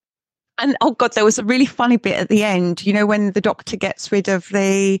 and oh God, there was a really funny bit at the end, when the Doctor gets rid of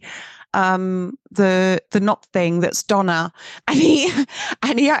the knot thing that's Donna, and he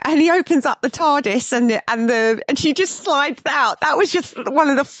opens up the TARDIS and she just slides out. That was just one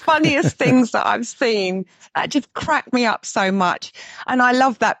of the funniest things that I've seen. That just cracked me up so much. And I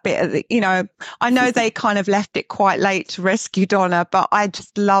love that bit of the, I know they kind of left it quite late to rescue Donna, but I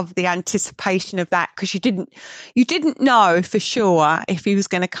just love the anticipation of that, because you didn't know for sure if he was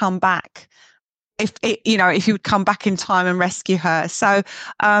going to come back. If he would come back in time and rescue her. So,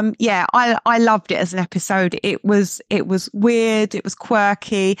 I loved it as an episode. It was weird. It was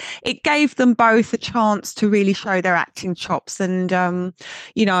quirky. It gave them both a chance to really show their acting chops. And, I'm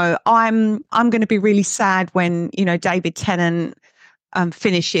going to be really sad when, David Tennant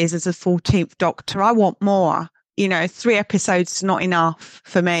finishes as a 14th Doctor. I want more. 3 episodes is not enough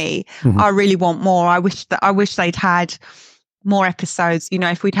for me. Mm-hmm. I really want more. I wish they'd had more episodes.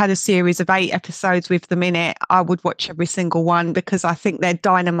 If we'd had a series of 8 episodes with them in it, I would watch every single one, because I think they're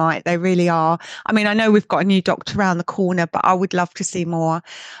dynamite. They really are. I mean, I know we've got a new Doctor around the corner, but I would love to see more.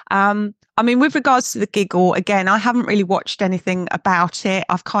 With regards to the giggle, again, I haven't really watched anything about it.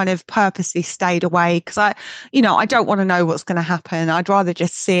 I've kind of purposely stayed away because I don't want to know what's going to happen. I'd rather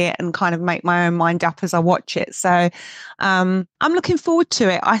just see it and kind of make my own mind up as I watch it. So I'm looking forward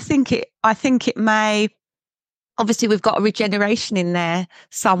to it. I think it may. Obviously, we've got a regeneration in there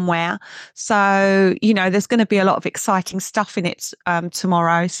somewhere. So, there's going to be a lot of exciting stuff in it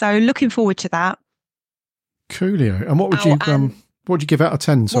tomorrow. So looking forward to that. Coolio. And what would you give out of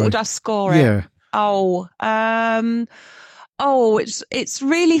 10? Sorry. What would I score it? Yeah. It's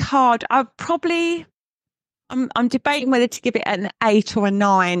really hard. I'm debating whether to give it an 8 or a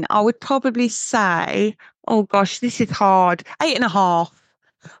 9. I would probably say, oh gosh, this is hard. 8.5.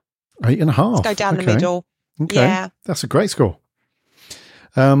 8.5. Let's go down the middle. Okay, yeah. That's a great score.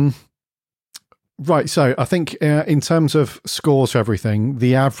 Right, so I think in terms of scores for everything,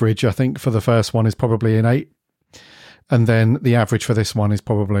 the average, I think, for the first one is probably an 8. And then the average for this one is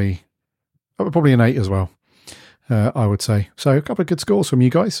probably an 8 as well, I would say. So a couple of good scores from you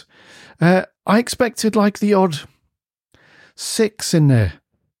guys. I expected like the odd 6 in there,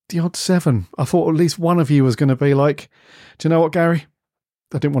 the odd 7. I thought at least one of you was going to be like, do you know what, Gary?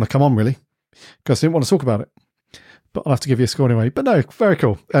 I didn't want to come on, really, because I didn't want to talk about it. But I'll have to give you a score anyway. But no, very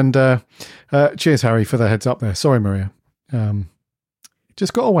cool. And cheers, Harry, for the heads up there. Sorry, Maria.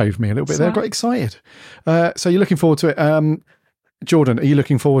 Just got away with me a little bit there. Got excited. So you're looking forward to it. Jordan, are you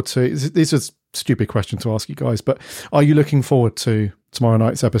looking forward to... This is a stupid question to ask you guys, but are you looking forward to tomorrow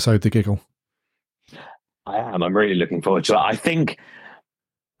night's episode, The Giggle? I am. I'm really looking forward to it. I think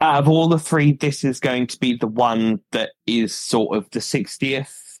out of all the three, this is going to be the one that is sort of the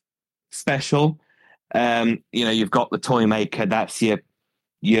 60th special. You've got the Toymaker, that's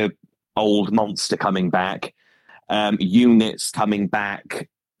your old monster coming back. Units coming back.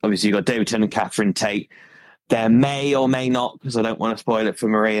 Obviously, you've got David Tennant and Catherine Tate. There may or may not, because I don't want to spoil it for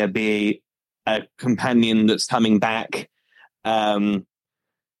Maria, be a companion that's coming back. Or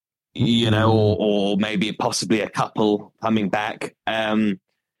maybe possibly a couple coming back.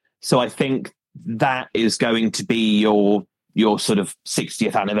 So I think that is going to be your sort of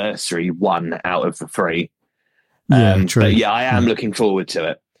 60th anniversary one out of the three. True. But I am looking forward to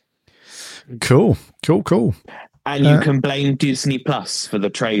it. Cool. And you can blame Disney Plus for the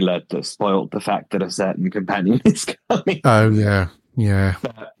trailer that spoiled the fact that a certain companion is coming. Oh, yeah.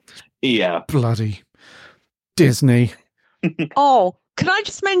 But, yeah. Bloody Disney. Oh, can I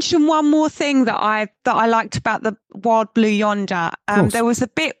just mention one more thing that I liked about the Wild Blue Yonder? There was a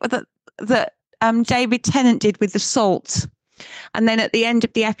bit that David Tennant did with the salt, and then at the end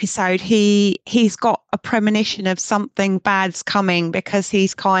of the episode, he's got a premonition of something bad's coming because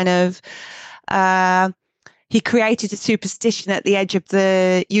he's kind of he created a superstition at the edge of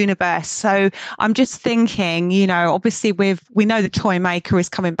the universe. So I'm just thinking, obviously we know the Toymaker is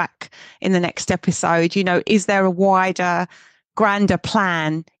coming back in the next episode. Is there a wider, grander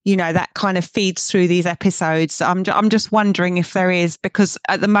plan, that kind of feeds through these episodes? I'm just wondering if there is, because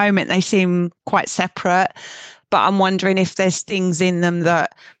at the moment they seem quite separate, but I'm wondering if there's things in them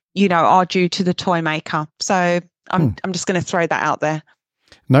that, are due to the Toymaker. So I'm just going to throw that out there.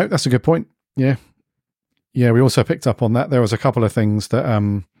 No, that's a good point. Yeah. Yeah, we also picked up on that. There was a couple of things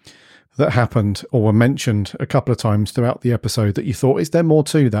that happened or were mentioned a couple of times throughout the episode that you thought, is there more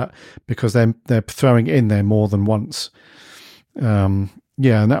to that? Because they're throwing it in there more than once. And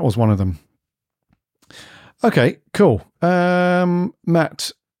that was one of them. Okay, cool.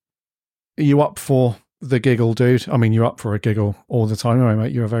 Matt, are you up for the giggle, dude? I mean, you're up for a giggle all the time, anyway,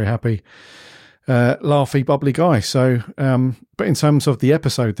 mate. You're a very happy, laughy, bubbly guy. So, but in terms of the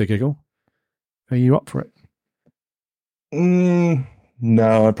episode, the giggle, are you up for it?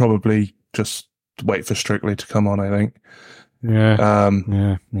 No, I'd probably just wait for Strictly to come on, I think. Yeah.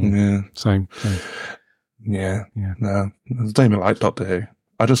 Yeah. Same. Yeah. No, I don't even like Doctor Who.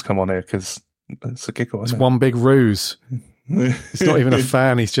 I just come on here because it's a giggle. It's one big ruse. He's not even a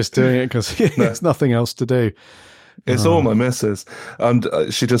fan. He's just doing it because there's nothing else to do. It's all my missus, and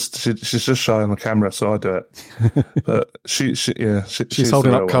she's just shy on the camera, so I do it. But she's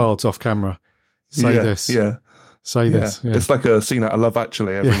holding up cards off camera. Say this. Yeah. Say this. Yeah. It's like a scene out of Love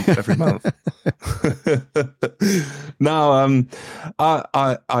Actually every month. No,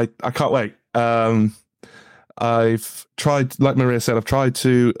 I can't wait. I've tried, like Maria said, I've tried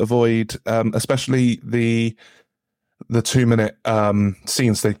to avoid, especially the 2-minute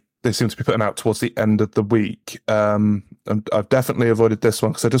scenes they seem to be putting out towards the end of the week. And I've definitely avoided this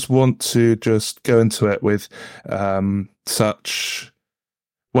one because I just want to just go into it with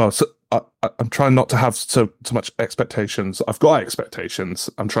I'm trying not to have so much expectations. I've got expectations.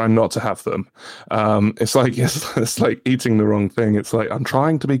 I'm trying not to have them. It's like eating the wrong thing. It's like I'm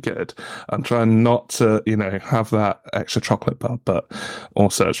trying to be good. I'm trying not to, have that extra chocolate bar, but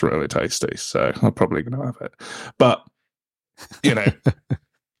also it's really tasty. So I'm probably going to have it. But,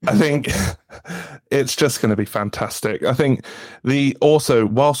 I think it's just going to be fantastic. I think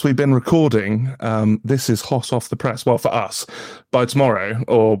whilst we've been recording, this is hot off the press. Well, for us, by tomorrow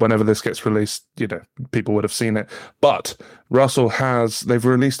or whenever this gets released, people would have seen it. But they've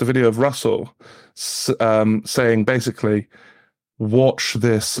released a video of Russell saying basically, watch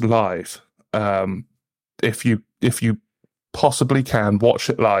this live. If you possibly can, watch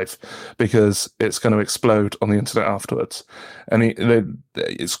it live because it's going to explode on the internet afterwards, and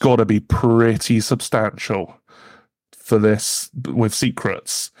it's got to be pretty substantial for this, with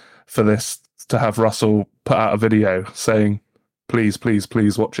secrets, for this to have Russell put out a video saying please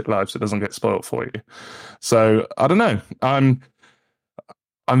watch it live so it doesn't get spoiled for you. So I don't know, I'm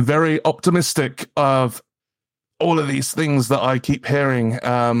very optimistic of all of these things that I keep hearing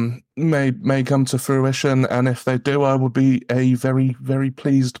may come to fruition, and if they do, I will be a very, very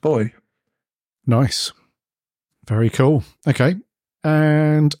pleased boy. Nice. Very cool. Okay.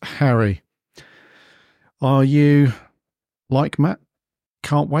 And Harry, are you like Matt?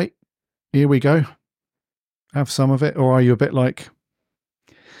 Can't wait. Here we go. Have some of it, or are you a bit like,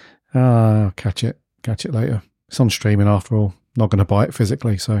 catch it later? It's on streaming after all. Not going to buy it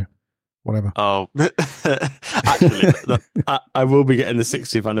physically, so whatever. Oh, actually, I will be getting the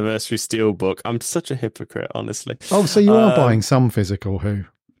 60th anniversary steelbook. I'm such a hypocrite, honestly. Oh, so you are buying some physical Who?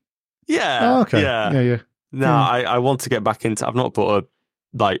 Yeah. Oh, okay. Yeah. No, I want to get back into. I've not bought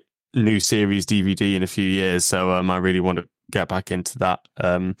a new series DVD in a few years, so I really want to get back into that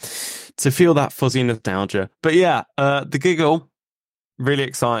to feel that fuzzy nostalgia. But yeah, the Giggle, really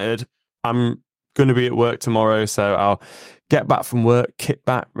excited. I'm going to be at work tomorrow, so I'll get back from work, kick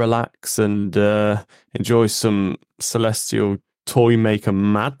back, relax, and enjoy some Celestial toy maker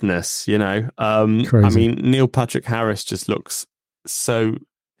madness. I mean, Neil Patrick Harris just looks so.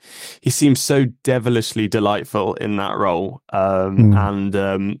 He seems so devilishly delightful in that role,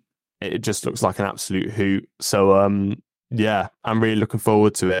 and it just looks like an absolute hoot. So, yeah, I'm really looking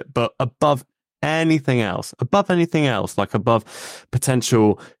forward to it. But above anything else, like above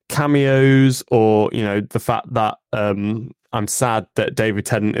potential cameos, or the fact that I'm sad that David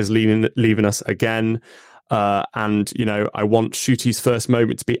Tennant is leaving us again. And I want Ncuti's first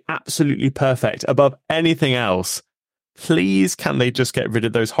moment to be absolutely perfect. Above anything else, please, can they just get rid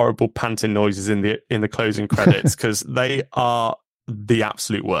of those horrible panting noises in the closing credits, because they are the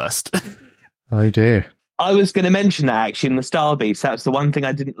absolute worst. Oh dear. I was going to mention that actually in the Star Beast. That's the one thing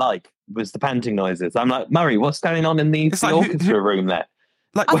I didn't like, was the panting noises. I'm like, Murray, what's going on in the orchestra room there?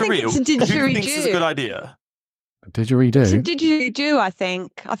 I think it's a didgeridoo. Who thinks it's a good idea? Didgeridoo? It's a didgeridoo, I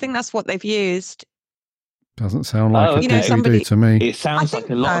think. I think that's what they've used. Doesn't sound like a didgeridoo somebody, to me. It sounds like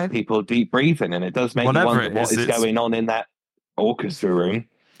a lot of people deep breathing, and it does make you wonder what is going on in that orchestra room.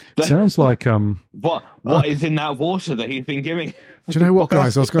 Sounds like what is in that water that he's been giving? Do you know what,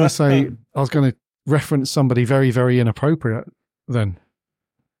 guys? I was going to reference somebody very, very inappropriate then.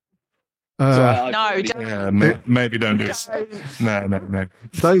 Maybe don't do this. No.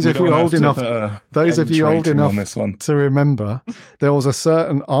 Those of you old enough on this one to remember, there was a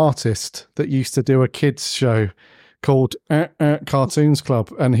certain artist that used to do a kids show called Cartoons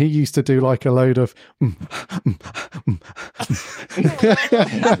Club, and he used to do like a load of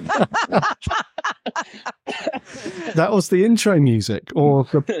that was the intro music, or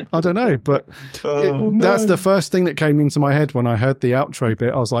I don't know, but that's the first thing that came into my head when I heard the outro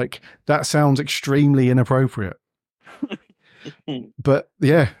bit. I was like, that sounds extremely inappropriate. But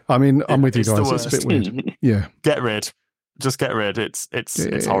yeah, I mean, I'm with you guys. It's a bit weird. Yeah, just get rid. It's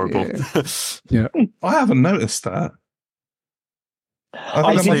horrible. Yeah. I haven't noticed that.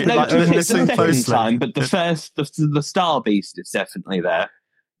 I didn't notice it the second time, but the Star Beast is definitely there.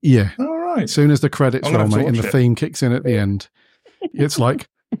 Yeah. All right. As soon as the credits roll, mate, and the theme kicks in at the end, it's like,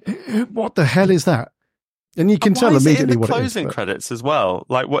 what the hell is that? And you can tell immediately what it is. Closing credits as well.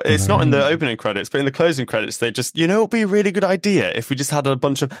 Like, it's not in the opening credits, but in the closing credits, they just, it would be a really good idea if we just had a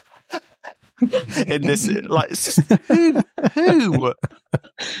bunch of in this, like, it's just, who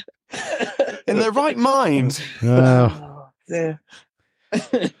in their right mind? Well, they're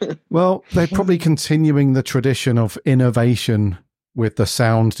probably continuing the tradition of innovation with the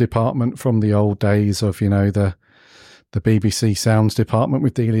sound department from the old days of, the BBC sounds department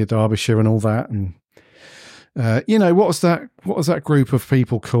with Delia Derbyshire and all that. And what was that group of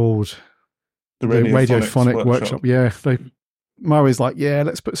people called? The Radiophonic Workshop. Yeah, Murray's like,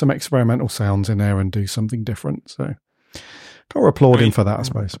 let's put some experimental sounds in there and do something different. So, got to applaud him for that, I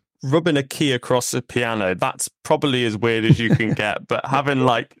suppose. Rubbing a key across a piano, that's probably as weird as you can get. But having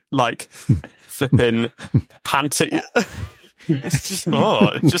like flipping panting, it's just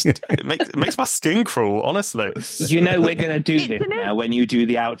it makes my skin crawl. Honestly, we're going to do this now. When you do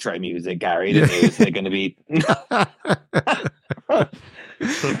the outro music, Gary, they're going to be.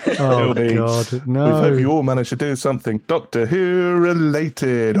 Oh God, no! We hope you all managed to do something Doctor Who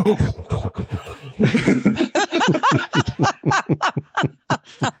related.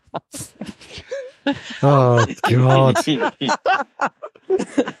 Oh God!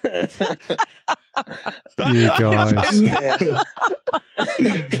 You guys.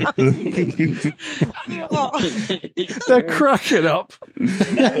 They're cracking up.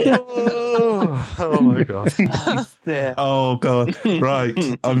 Oh my God. Oh God.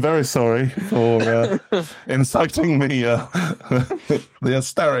 Right. I'm very sorry for inciting the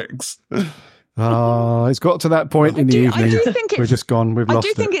hysterics. It's got to that point in the evening. We're just gone. We've lost it.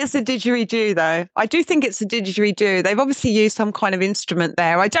 I do think it's a didgeridoo, though. I do think it's a didgeridoo. They've obviously used some kind of instrument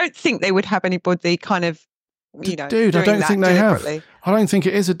there. I don't think they would have anybody kind of, Dude, I don't think they have. I don't think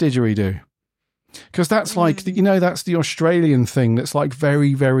it is a didgeridoo. Because that's like, that's the Australian thing that's like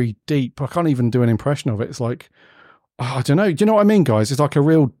very, very deep. I can't even do an impression of it. It's like, I don't know. Do you know what I mean, guys? It's like a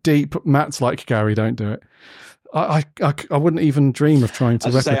real deep, Matt's like, Gary, don't do it. I wouldn't even dream of trying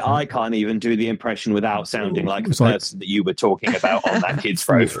to replicate. I can't even do the impression without sounding like the person that you were talking about on that kid's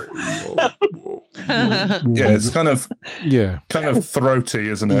throat. It's kind of throaty,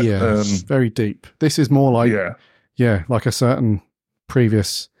 isn't it? Yeah, very deep. This is more like like a certain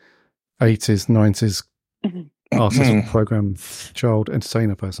previous 80s, 90s artist program child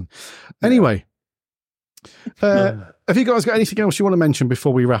entertainer person. Anyway, have you guys got anything else you want to mention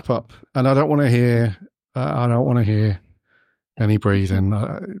before we wrap up? And I don't want to hear any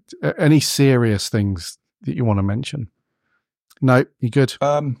breathing, any serious things that you want to mention. No, you good?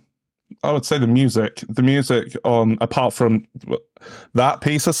 I would say the music on, apart from that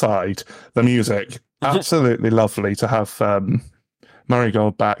piece aside, the music, absolutely lovely to have Murray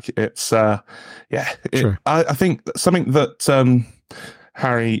Gold back. It's, I think something that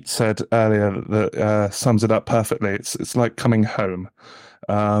Harry said earlier that sums it up perfectly. It's like coming home.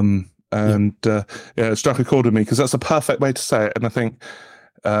 It struck a chord with me because that's a perfect way to say it. And I think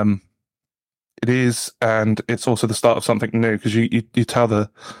it is, and it's also the start of something new because you can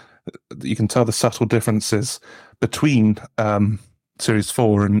tell the subtle differences between Series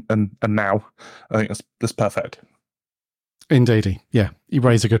 4 and now. I think that's perfect. Indeedy. Yeah, you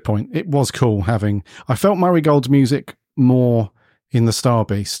raise a good point. It was cool having... I felt Murray Gold's music more in the Star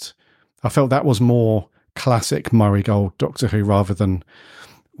Beast. I felt that was more classic Murray Gold Doctor Who rather than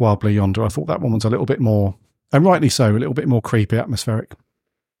Wild Blue Yonder. I thought that one was a little bit more, and rightly so, a little bit more creepy, atmospheric.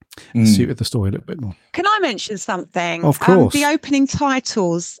 Suited the story a little bit more. Can I mention something? Of course. The opening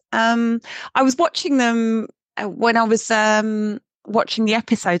titles. I was watching them when I was watching the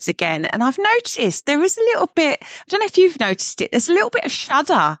episodes again, and I've noticed there is a little bit, I don't know if you've noticed it, there's a little bit of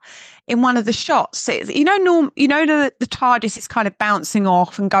shudder in one of the shots. The TARDIS is kind of bouncing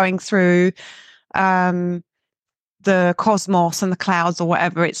off and going through the cosmos and the clouds or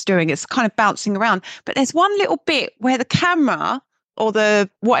whatever it's doing. It's kind of bouncing around. But there's one little bit where the camera or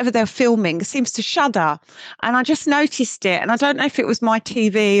whatever they're filming seems to shudder. And I just noticed it. And I don't know if it was my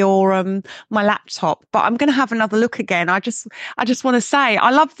TV or my laptop, but I'm going to have another look again. I just want to say, I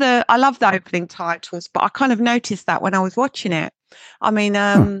love the opening titles, but I kind of noticed that when I was watching it. I mean,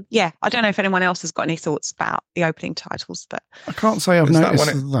 I don't know if anyone else has got any thoughts about the opening titles, but I can't say I've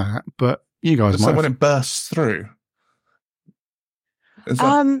noticed that, but you guys might. So when it bursts through.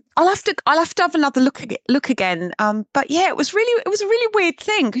 I'll have to have another look again. But yeah, it was a really weird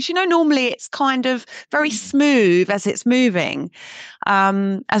thing because normally it's kind of very smooth as it's moving,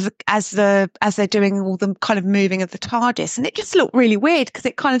 as they're doing all the kind of moving of the TARDIS, and it just looked really weird because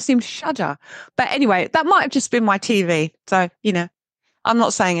it kind of seemed to shudder. But anyway, that might have just been my TV, so I'm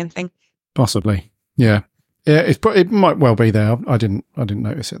not saying anything. Possibly, yeah. It might well be there. I didn't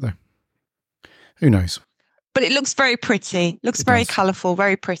notice it though. Who knows? But it looks very pretty. Looks very colourful,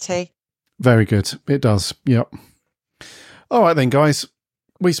 very pretty. Very good. It does. Yep. All right then, guys.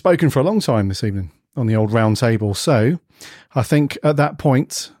 We've spoken for a long time this evening on the old round table. So I think at that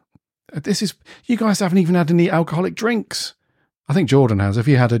point, you guys haven't even had any alcoholic drinks. I think Jordan has. Have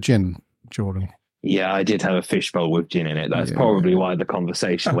you had a gin, Jordan? Yeah, I did have a fishbowl with gin in it. That's probably why the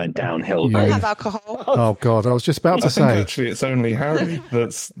conversation went downhill. I have alcohol. Oh God, I was just about to say. Actually, it's only Harry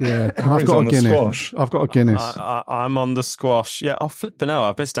that's. Yeah, I've got a Guinness. Squash. I've got a Guinness. I'm on the squash. Yeah, I'll flip it out.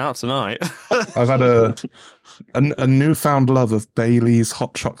 I've missed out tonight. I've had a newfound love of Bailey's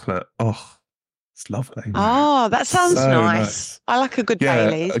hot chocolate. Oh, it's lovely. Oh, that sounds nice. I like a good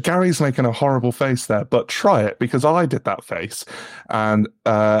Bailey's. Gary's making a horrible face there, but try it because I did that face, and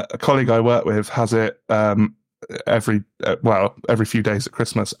a colleague I work with has it every few days at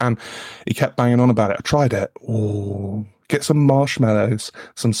Christmas, and he kept banging on about it. I tried it. Oh, get some marshmallows,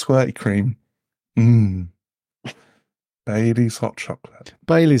 some squirty cream. Bailey's hot chocolate.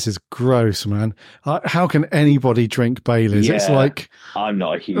 Bailey's is gross, man. How can anybody drink Bailey's? Yeah, it's like I'm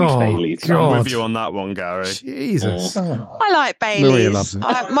not a huge Bailey's. I'm with you on that one, Gary. Jesus. I like Bailey's. Maria loves it.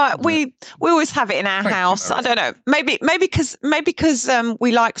 We always have it in our house. I don't know. Maybe because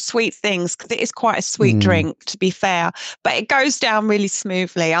we like sweet things because it is quite a sweet drink, to be fair. But it goes down really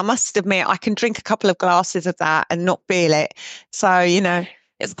smoothly. I must admit, I can drink a couple of glasses of that and not feel it. So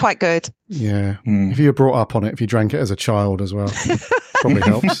it's quite good. Yeah. If you were brought up on it, if you drank it as a child as well, probably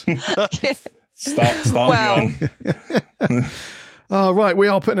helps. Start young. Oh, right. We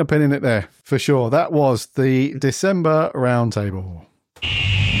are putting a pin in it there for sure. That was the December Roundtable.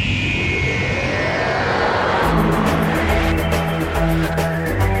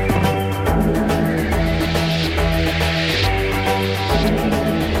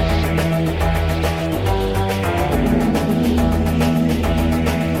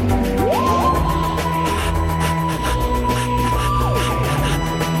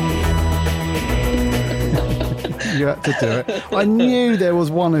 You had to do it. I knew there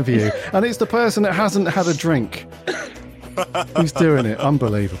was one of you, and it's the person that hasn't had a drink who's doing it.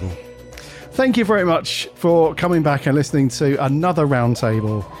 Unbelievable. Thank you very much for coming back and listening to another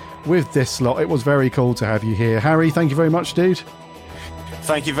roundtable with this lot. It was very cool to have you here. Harry, thank you very much, dude.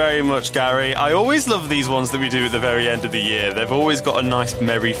 Thank you very much, Gary. I always love these ones that we do at the very end of the year. They've always got a nice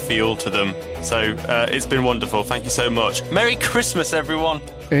merry feel to them. So it's been wonderful. Thank you so much. Merry Christmas, everyone.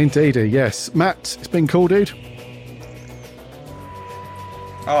 Indeedy, yes. Matt, it's been cool, dude.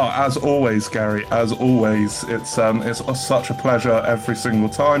 Oh, as always, Gary. As always, it's such a pleasure every single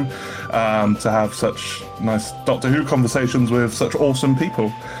time to have such nice Doctor Who conversations with such awesome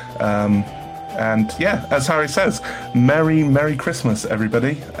people. And yeah, as Harry says, Merry Christmas,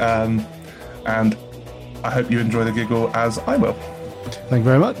 everybody. And I hope you enjoy the giggle as I will. Thank you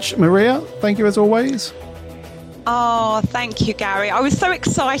very much. Maria, thank you as always. Oh, thank you, Gary. I was so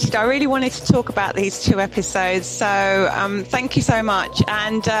excited. I really wanted to talk about these 2 episodes. So thank you so much.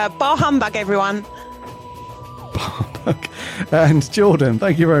 And bar humbug, everyone. And Jordan,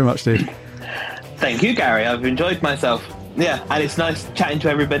 thank you very much, dude. Thank you, Gary. I've enjoyed myself. Yeah, and it's nice chatting to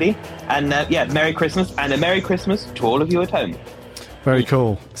everybody. And Merry Christmas, and a Merry Christmas to all of you at home. Very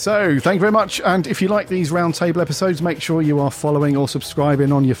cool. So, thank you very much. And if you like these roundtable episodes, make sure you are following or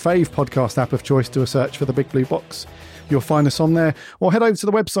subscribing on your fave podcast app of choice. Do a search for the Big Blue Box. You'll find us on there. Or head over to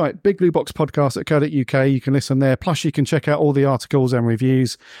the website, bigblueboxpodcast.co.uk. You can listen there. Plus, you can check out all the articles and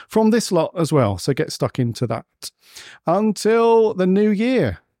reviews from this lot as well. So get stuck into that. Until the new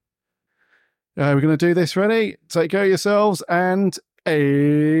year. We're going to do this. Ready? Take care of yourselves and...